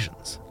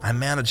occasions. I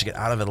managed to get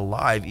out of it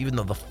alive, even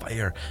though the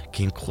fire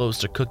came close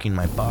to cooking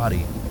my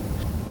body.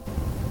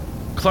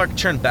 Clark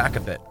turned back a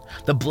bit,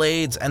 the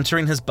blades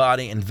entering his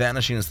body and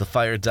vanishing as the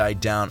fire died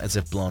down as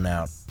if blown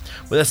out.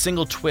 With a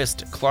single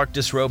twist, Clark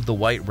disrobed the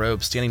white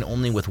robe, standing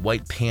only with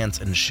white pants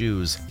and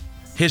shoes.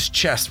 His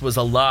chest was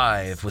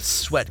alive, with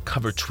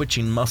sweat-covered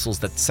twitching muscles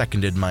that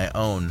seconded my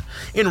own.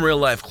 In real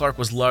life, Clark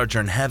was larger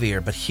and heavier,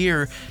 but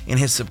here, in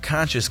his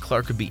subconscious,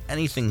 Clark could be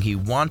anything he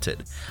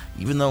wanted,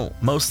 even though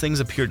most things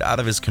appeared out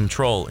of his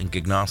control in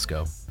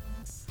Gignosco.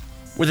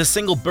 With a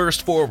single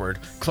burst forward,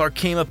 Clark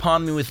came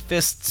upon me with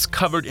fists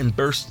covered in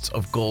bursts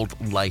of gold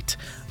light.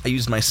 I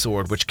used my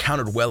sword, which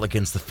countered well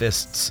against the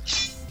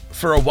fists.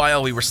 For a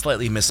while, we were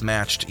slightly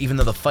mismatched, even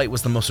though the fight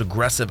was the most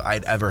aggressive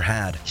I'd ever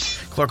had.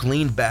 Clark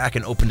leaned back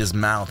and opened his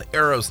mouth,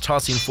 arrows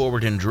tossing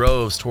forward in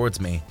droves towards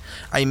me.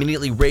 I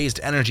immediately raised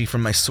energy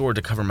from my sword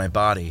to cover my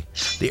body.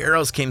 The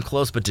arrows came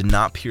close but did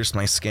not pierce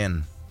my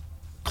skin.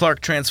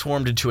 Clark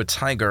transformed into a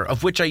tiger,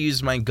 of which I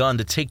used my gun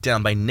to take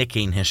down by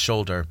nicking his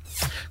shoulder.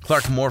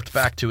 Clark morphed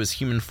back to his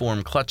human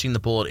form, clutching the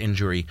bullet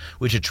injury,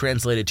 which had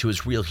translated to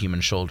his real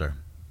human shoulder.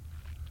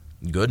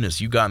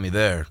 Goodness, you got me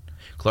there,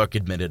 Clark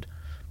admitted.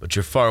 But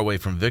you're far away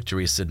from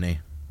victory, Sydney.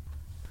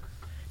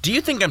 Do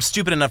you think I'm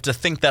stupid enough to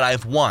think that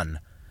I've won?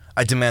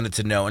 I demanded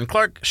to know, and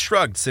Clark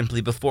shrugged simply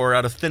before,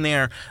 out of thin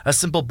air, a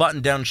simple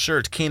button-down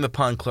shirt came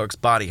upon Clark's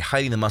body,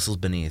 hiding the muscles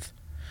beneath.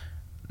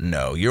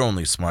 No, you're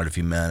only smart if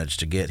you managed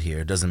to get here.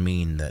 It doesn't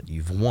mean that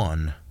you've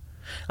won.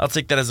 I'll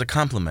take that as a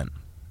compliment.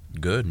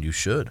 Good, you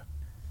should.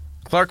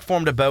 Clark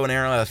formed a bow and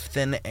arrow out of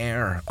thin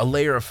air, a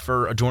layer of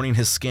fur adorning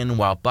his skin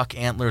while buck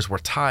antlers were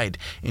tied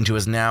into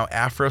his now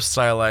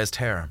afro-stylized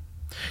hair.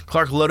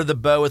 Clark loaded the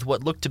bow with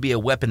what looked to be a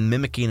weapon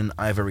mimicking an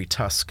ivory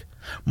tusk.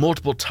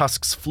 Multiple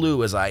tusks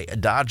flew as I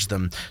dodged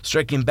them,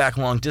 striking back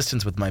long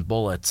distance with my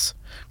bullets.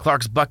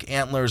 Clark's buck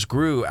antlers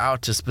grew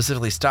out to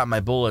specifically stop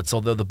my bullets,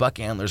 although the buck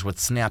antlers would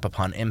snap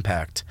upon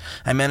impact.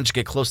 I managed to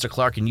get close to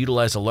Clark and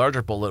utilized a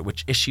larger bullet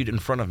which issued in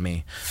front of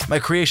me. My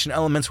creation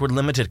elements were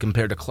limited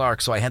compared to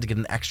Clark, so I had to get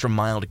an extra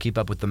mile to keep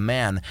up with the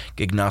man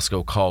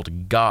Gignosco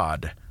called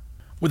God.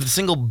 With a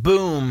single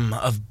boom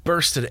of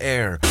bursted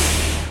air,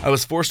 I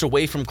was forced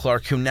away from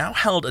Clark, who now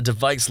held a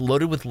device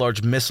loaded with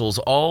large missiles,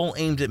 all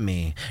aimed at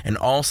me, and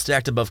all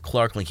stacked above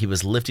Clark like he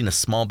was lifting a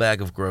small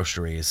bag of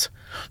groceries.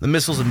 The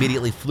missiles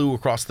immediately flew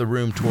across the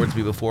room towards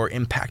me before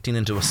impacting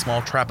into a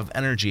small trap of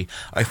energy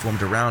I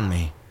formed around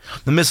me.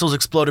 The missiles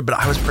exploded, but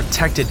I was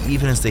protected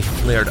even as they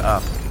flared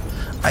up.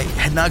 I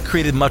had not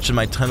created much in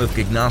my time with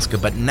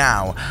Gignosco, but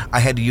now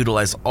I had to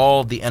utilize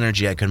all the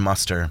energy I could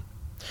muster.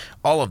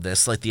 All of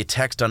this, like the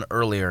attacks done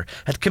earlier,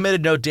 had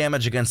committed no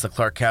damage against the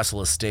Clark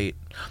Castle estate.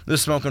 The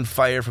smoke and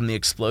fire from the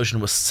explosion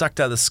was sucked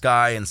out of the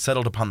sky and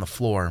settled upon the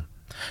floor.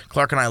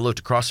 Clark and I looked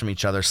across from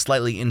each other,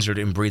 slightly injured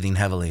and breathing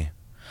heavily.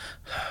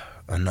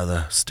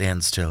 Another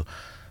standstill,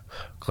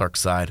 Clark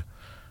sighed.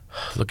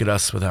 Look at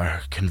us with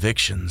our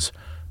convictions.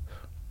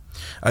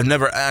 I've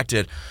never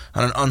acted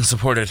on an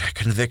unsupported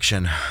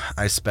conviction,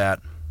 I spat.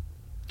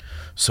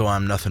 So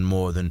I'm nothing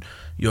more than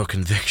your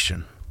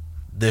conviction.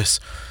 This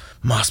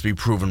must be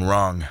proven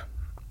wrong.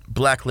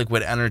 Black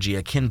liquid energy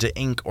akin to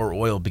ink or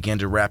oil began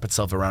to wrap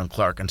itself around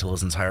Clark until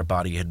his entire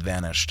body had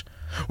vanished.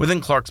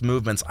 Within Clark's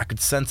movements, I could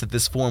sense that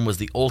this form was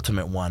the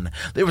ultimate one.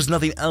 There was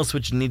nothing else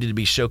which needed to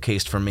be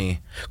showcased for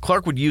me.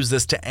 Clark would use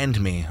this to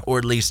end me, or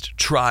at least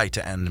try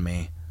to end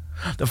me.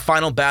 The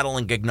final battle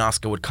in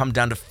Gignosco would come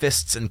down to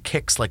fists and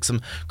kicks like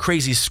some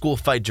crazy school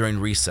fight during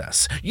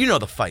recess. You know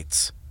the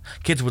fights.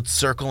 Kids would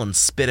circle and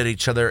spit at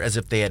each other as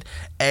if they had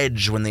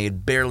edge when they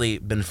had barely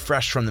been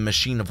fresh from the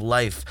machine of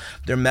life.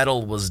 Their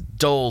metal was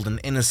dulled and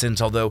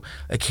innocent, although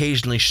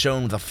occasionally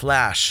shone with a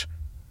flash.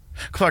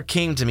 Clark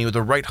came to me with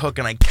a right hook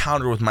and I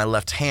countered with my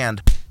left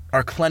hand.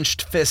 Our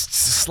clenched fists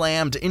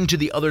slammed into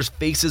the other's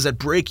faces at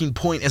breaking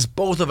point as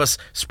both of us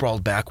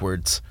sprawled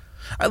backwards.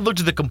 I looked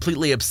at the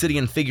completely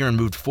obsidian figure and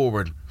moved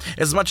forward.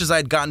 As much as I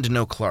had gotten to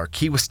know Clark,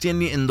 he was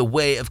standing in the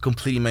way of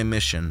completing my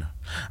mission.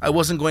 I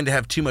wasn't going to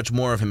have too much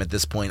more of him at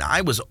this point.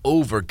 I was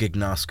over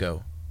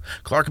Gignosco.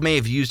 Clark may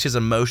have used his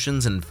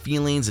emotions and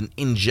feelings and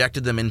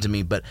injected them into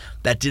me, but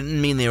that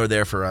didn't mean they were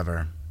there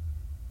forever.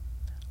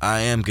 I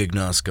am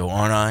Gignosco,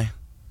 aren't I?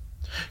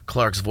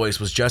 Clark's voice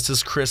was just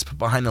as crisp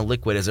behind the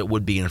liquid as it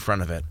would be in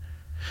front of it.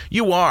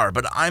 You are,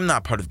 but I'm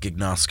not part of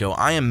Gignosco.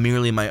 I am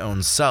merely my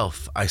own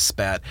self, I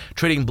spat,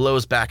 trading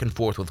blows back and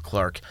forth with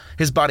Clark.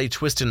 His body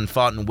twisted and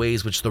fought in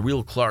ways which the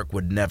real Clark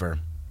would never.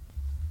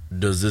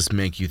 Does this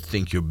make you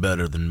think you're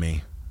better than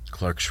me?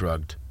 Clark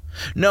shrugged.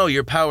 No,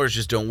 your powers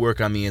just don't work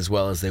on me as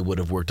well as they would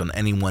have worked on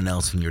anyone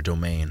else in your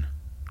domain.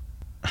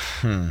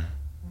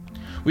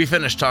 We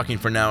finished talking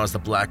for now as the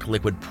black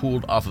liquid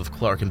pooled off of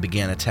Clark and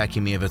began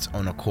attacking me of its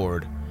own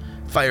accord.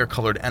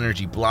 Fire-colored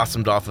energy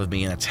blossomed off of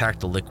me and attacked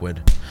the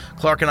liquid.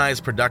 Clark and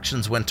I's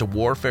productions went to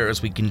warfare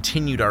as we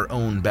continued our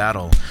own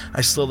battle.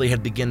 I slowly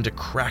had begun to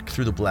crack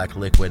through the black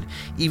liquid.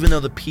 Even though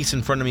the piece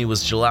in front of me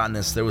was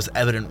gelatinous, there was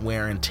evident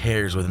wear and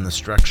tears within the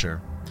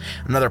structure.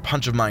 Another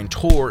punch of mine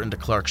tore into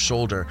Clark's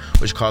shoulder,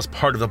 which caused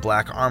part of the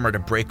black armor to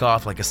break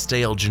off like a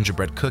stale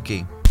gingerbread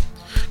cookie.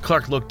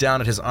 Clark looked down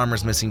at his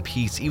armor's missing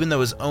piece, even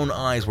though his own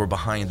eyes were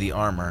behind the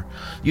armor.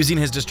 Using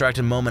his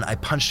distracted moment, I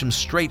punched him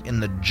straight in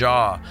the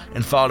jaw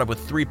and followed up with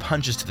 3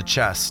 punches to the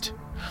chest.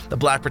 The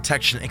black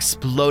protection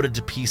exploded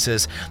to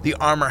pieces, the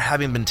armor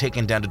having been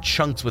taken down to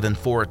chunks within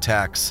 4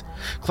 attacks.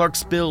 Clark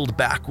spilled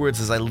backwards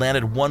as I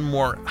landed one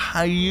more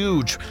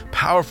huge,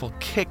 powerful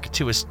kick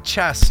to his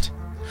chest.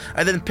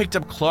 I then picked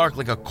up Clark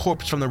like a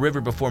corpse from the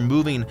river before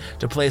moving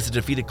to place the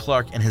defeated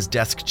Clark in his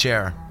desk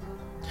chair.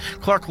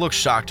 Clark looked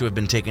shocked to have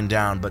been taken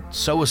down, but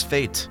so was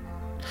fate.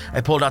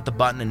 I pulled out the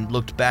button and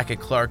looked back at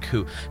Clark,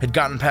 who had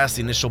gotten past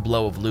the initial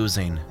blow of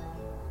losing.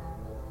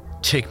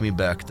 Take me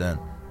back then,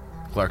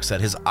 Clark said,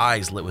 his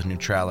eyes lit with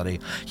neutrality.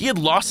 He had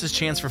lost his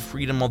chance for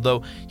freedom,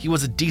 although he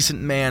was a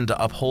decent man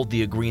to uphold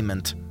the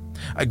agreement.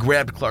 I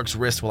grabbed Clark's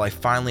wrist while I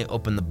finally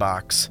opened the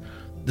box.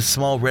 The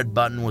small red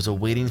button was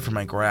awaiting for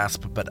my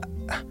grasp, but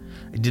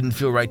it didn't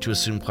feel right to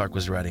assume Clark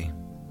was ready.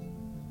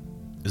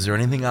 Is there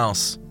anything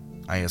else?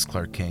 I asked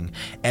Clark King.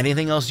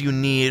 Anything else you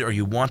need or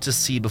you want to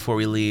see before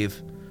we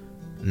leave?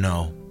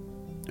 No.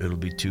 It'll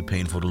be too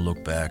painful to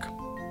look back,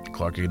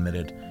 Clark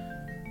admitted.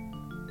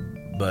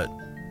 But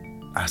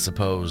I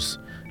suppose,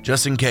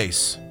 just in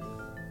case,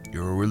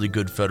 you're a really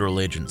good federal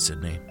agent,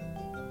 Sydney.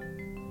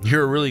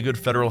 You're a really good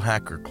federal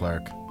hacker,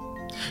 Clark.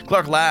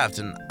 Clark laughed,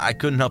 and I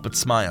couldn't help but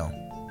smile.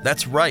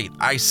 That's right,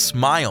 I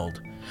smiled.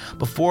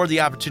 Before the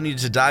opportunity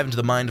to dive into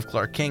the mind of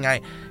Clark King,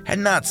 I had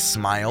not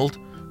smiled,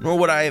 nor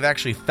would I have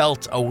actually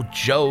felt a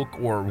joke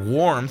or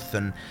warmth,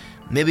 and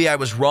maybe I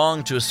was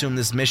wrong to assume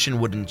this mission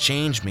wouldn't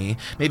change me.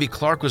 Maybe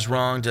Clark was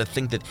wrong to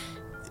think that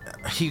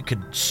he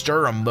could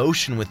stir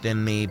emotion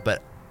within me,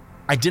 but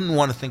I didn't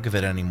want to think of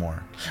it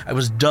anymore. I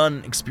was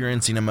done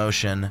experiencing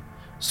emotion,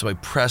 so I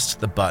pressed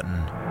the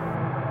button.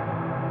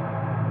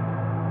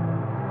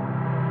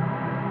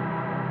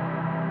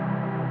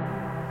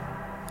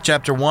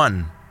 Chapter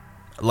 1.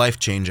 Life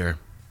Changer.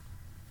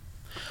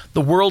 The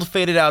world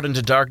faded out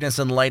into darkness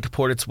and light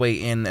poured its way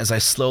in as I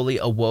slowly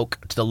awoke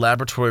to the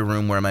laboratory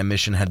room where my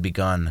mission had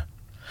begun.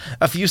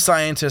 A few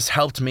scientists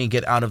helped me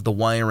get out of the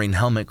wiring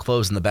helmet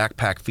clothes in the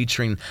backpack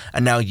featuring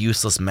a now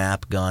useless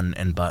map, gun,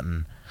 and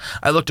button.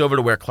 I looked over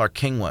to where Clark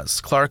King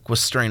was. Clark was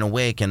stirring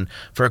awake, and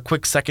for a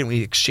quick second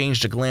we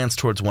exchanged a glance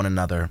towards one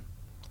another.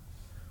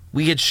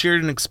 We had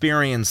shared an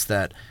experience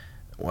that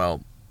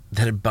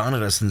had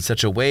bonded us in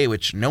such a way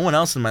which no one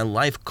else in my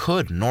life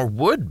could nor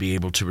would be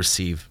able to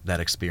receive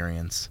that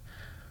experience.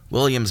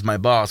 Williams, my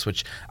boss,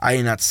 which I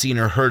had not seen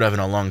or heard of in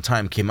a long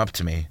time, came up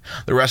to me.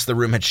 The rest of the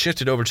room had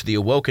shifted over to the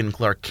awoken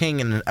Clark King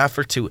in an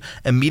effort to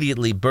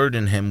immediately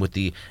burden him with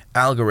the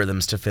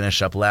algorithms to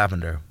finish up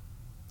Lavender.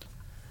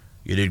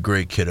 You did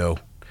great, kiddo,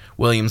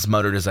 Williams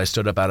muttered as I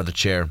stood up out of the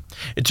chair.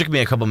 It took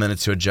me a couple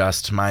minutes to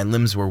adjust. My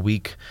limbs were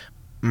weak,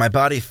 My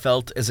body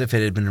felt as if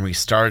it had been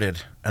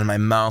restarted, and my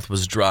mouth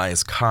was dry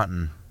as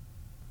cotton.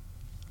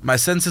 My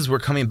senses were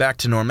coming back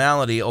to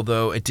normality,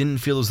 although it didn't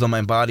feel as though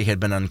my body had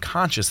been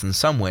unconscious in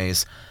some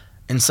ways.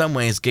 In some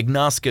ways,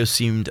 Gignosco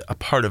seemed a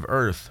part of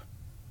Earth.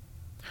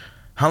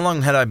 How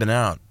long had I been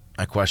out?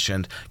 I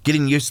questioned,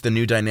 getting used to the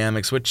new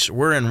dynamics, which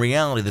were in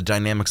reality the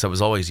dynamics I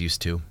was always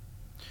used to.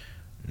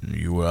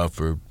 You were out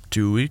for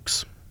 2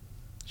 weeks?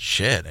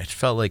 Shit, it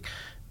felt like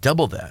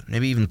double that,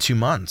 maybe even 2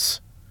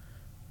 months.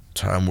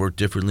 Time worked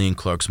differently in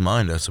Clark's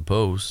mind, I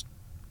suppose.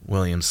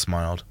 Williams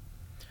smiled.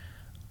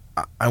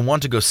 I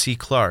want to go see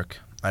Clark,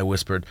 I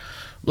whispered,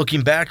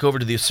 looking back over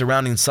to the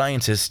surrounding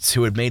scientists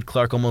who had made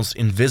Clark almost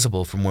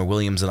invisible from where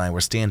Williams and I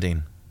were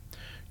standing.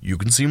 You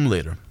can see him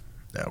later.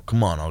 Now,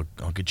 come on,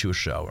 I'll get you a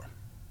shower.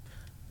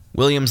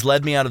 Williams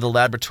led me out of the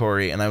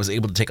laboratory, and I was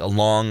able to take a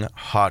long,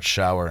 hot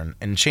shower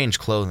and change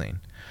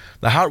clothing.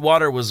 The hot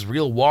water was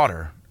real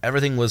water.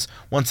 Everything was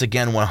once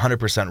again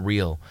 100%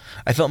 real.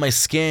 I felt my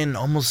skin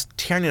almost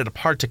tearing it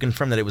apart to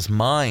confirm that it was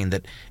mine,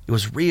 that it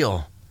was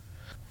real.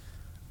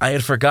 I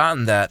had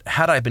forgotten that,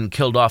 had I been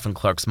killed off in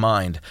Clark's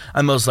mind,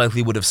 I most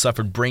likely would have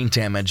suffered brain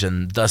damage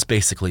and thus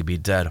basically be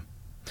dead.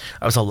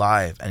 I was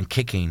alive and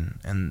kicking,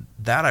 and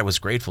that I was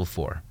grateful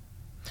for.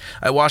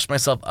 I washed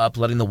myself up,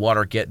 letting the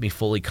water get me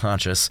fully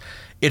conscious.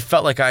 It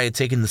felt like I had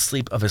taken the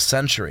sleep of a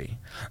century.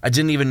 I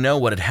didn't even know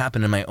what had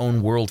happened in my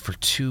own world for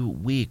 2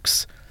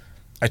 weeks.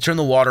 I turned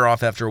the water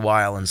off after a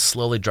while and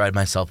slowly dried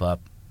myself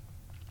up.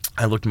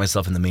 I looked at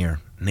myself in the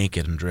mirror,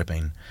 naked and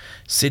dripping.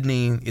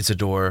 Sidney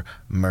Isidore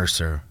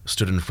Mercer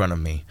stood in front of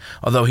me,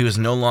 although he was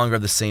no longer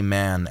the same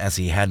man as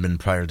he had been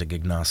prior to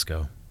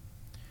Gignosco.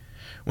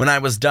 When I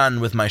was done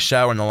with my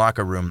shower in the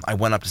locker room, I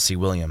went up to see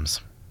Williams.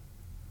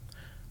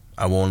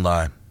 I won't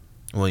lie,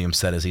 Williams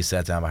said as he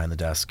sat down behind the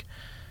desk.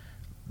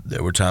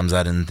 There were times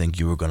I didn't think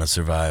you were going to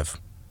survive.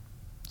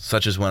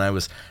 Such as when I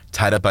was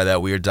tied up by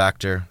that weird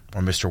doctor,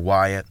 or Mr.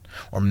 Wyatt,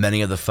 or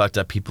many of the fucked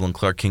up people in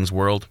Clark King's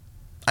world.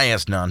 I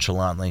asked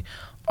nonchalantly,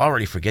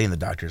 already forgetting the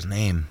doctor's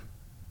name.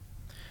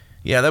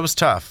 Yeah, that was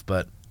tough,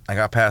 but I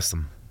got past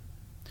them.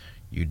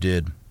 You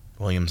did,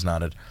 Williams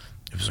nodded.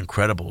 It was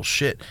incredible.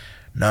 Shit,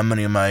 not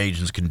many of my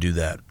agents can do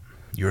that.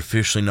 You're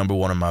officially number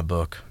one in my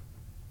book.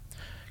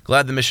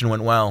 Glad the mission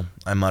went well,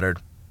 I muttered.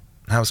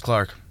 How's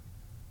Clark?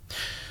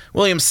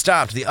 Williams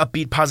stopped. The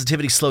upbeat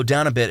positivity slowed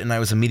down a bit, and I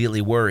was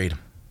immediately worried.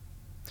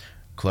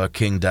 Clark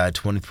King died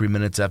 23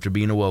 minutes after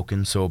being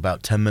awoken, so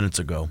about 10 minutes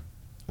ago,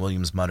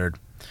 Williams muttered.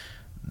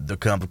 The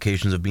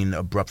complications of being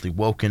abruptly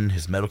woken,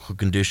 his medical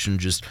condition,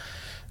 just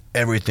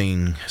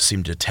everything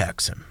seemed to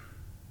tax him.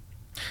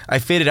 I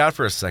faded out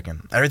for a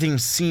second. Everything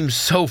seemed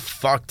so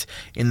fucked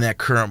in that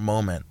current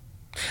moment.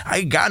 I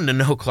had gotten to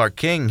know Clark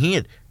King. He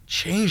had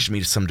changed me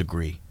to some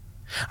degree.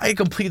 I had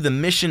completed the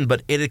mission,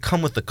 but it had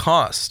come with the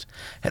cost.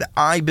 Had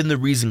I been the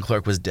reason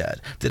Clark was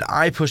dead? Did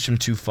I push him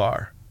too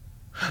far?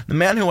 The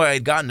man who I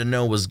had gotten to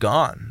know was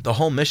gone. The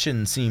whole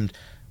mission seemed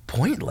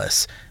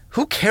pointless.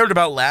 Who cared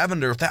about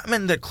Lavender if that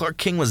meant that Clark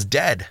King was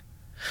dead?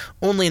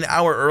 Only an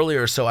hour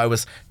earlier or so I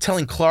was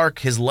telling Clark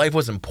his life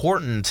was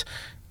important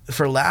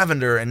for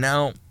Lavender, and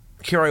now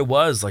here I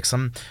was, like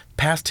some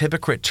past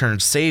hypocrite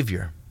turned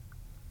savior.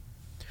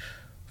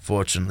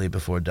 Fortunately,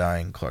 before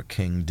dying, Clark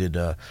King did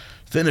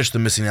finish the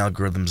missing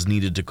algorithms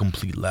needed to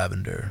complete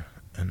Lavender,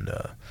 and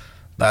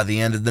by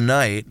the end of the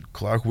night,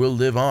 Clark will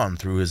live on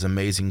through his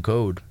amazing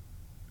code.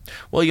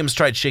 Williams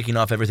tried shaking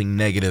off everything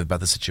negative about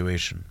the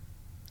situation.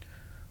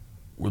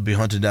 We'll be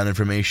hunting down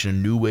information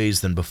in new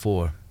ways than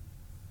before.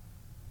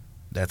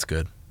 That's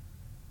good.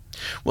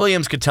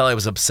 Williams could tell I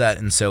was upset,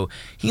 and so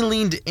he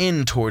leaned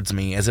in towards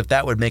me as if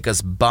that would make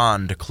us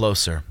bond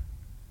closer.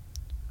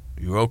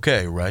 You're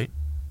okay, right?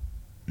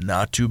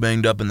 Not too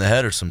banged up in the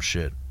head or some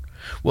shit?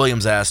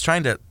 Williams asked,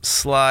 trying to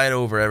slide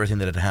over everything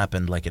that had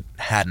happened like it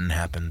hadn't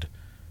happened.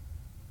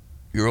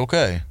 You're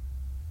okay?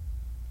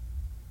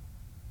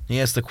 He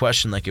asked the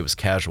question like it was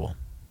casual,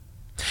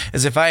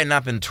 as if I had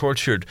not been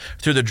tortured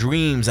through the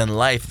dreams and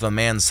life of a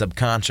man's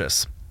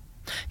subconscious.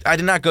 I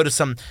did not go to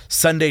some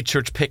Sunday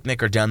church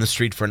picnic or down the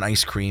street for an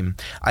ice cream.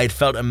 I had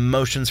felt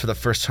emotions for the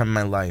first time in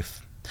my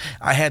life.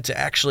 I had to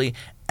actually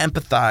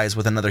empathize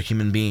with another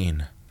human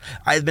being.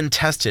 I had been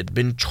tested,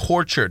 been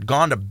tortured,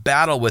 gone to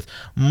battle with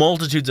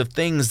multitudes of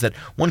things that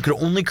one could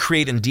only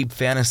create in deep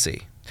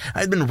fantasy.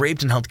 I had been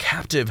raped and held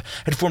captive,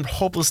 had formed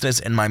hopelessness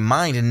in my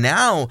mind, and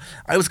now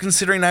I was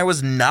considering I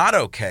was not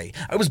okay.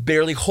 I was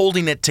barely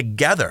holding it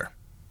together.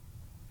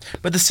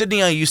 But the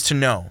Sidney I used to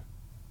know,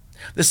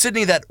 the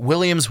Sidney that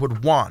Williams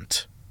would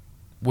want,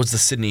 was the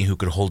Sidney who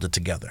could hold it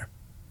together.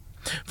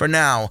 For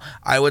now,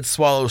 I would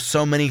swallow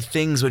so many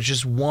things which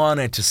just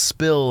wanted to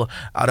spill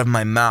out of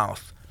my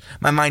mouth.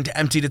 My mind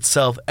emptied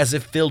itself as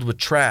if filled with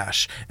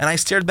trash, and I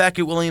stared back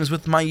at Williams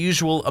with my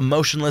usual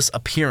emotionless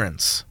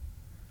appearance.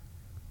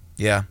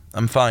 Yeah,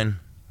 I'm fine,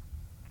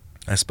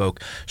 I spoke,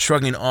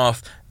 shrugging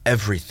off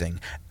everything,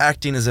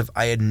 acting as if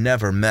I had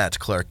never met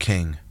Clark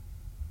King.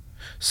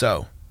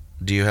 So,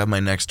 do you have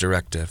my next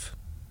directive?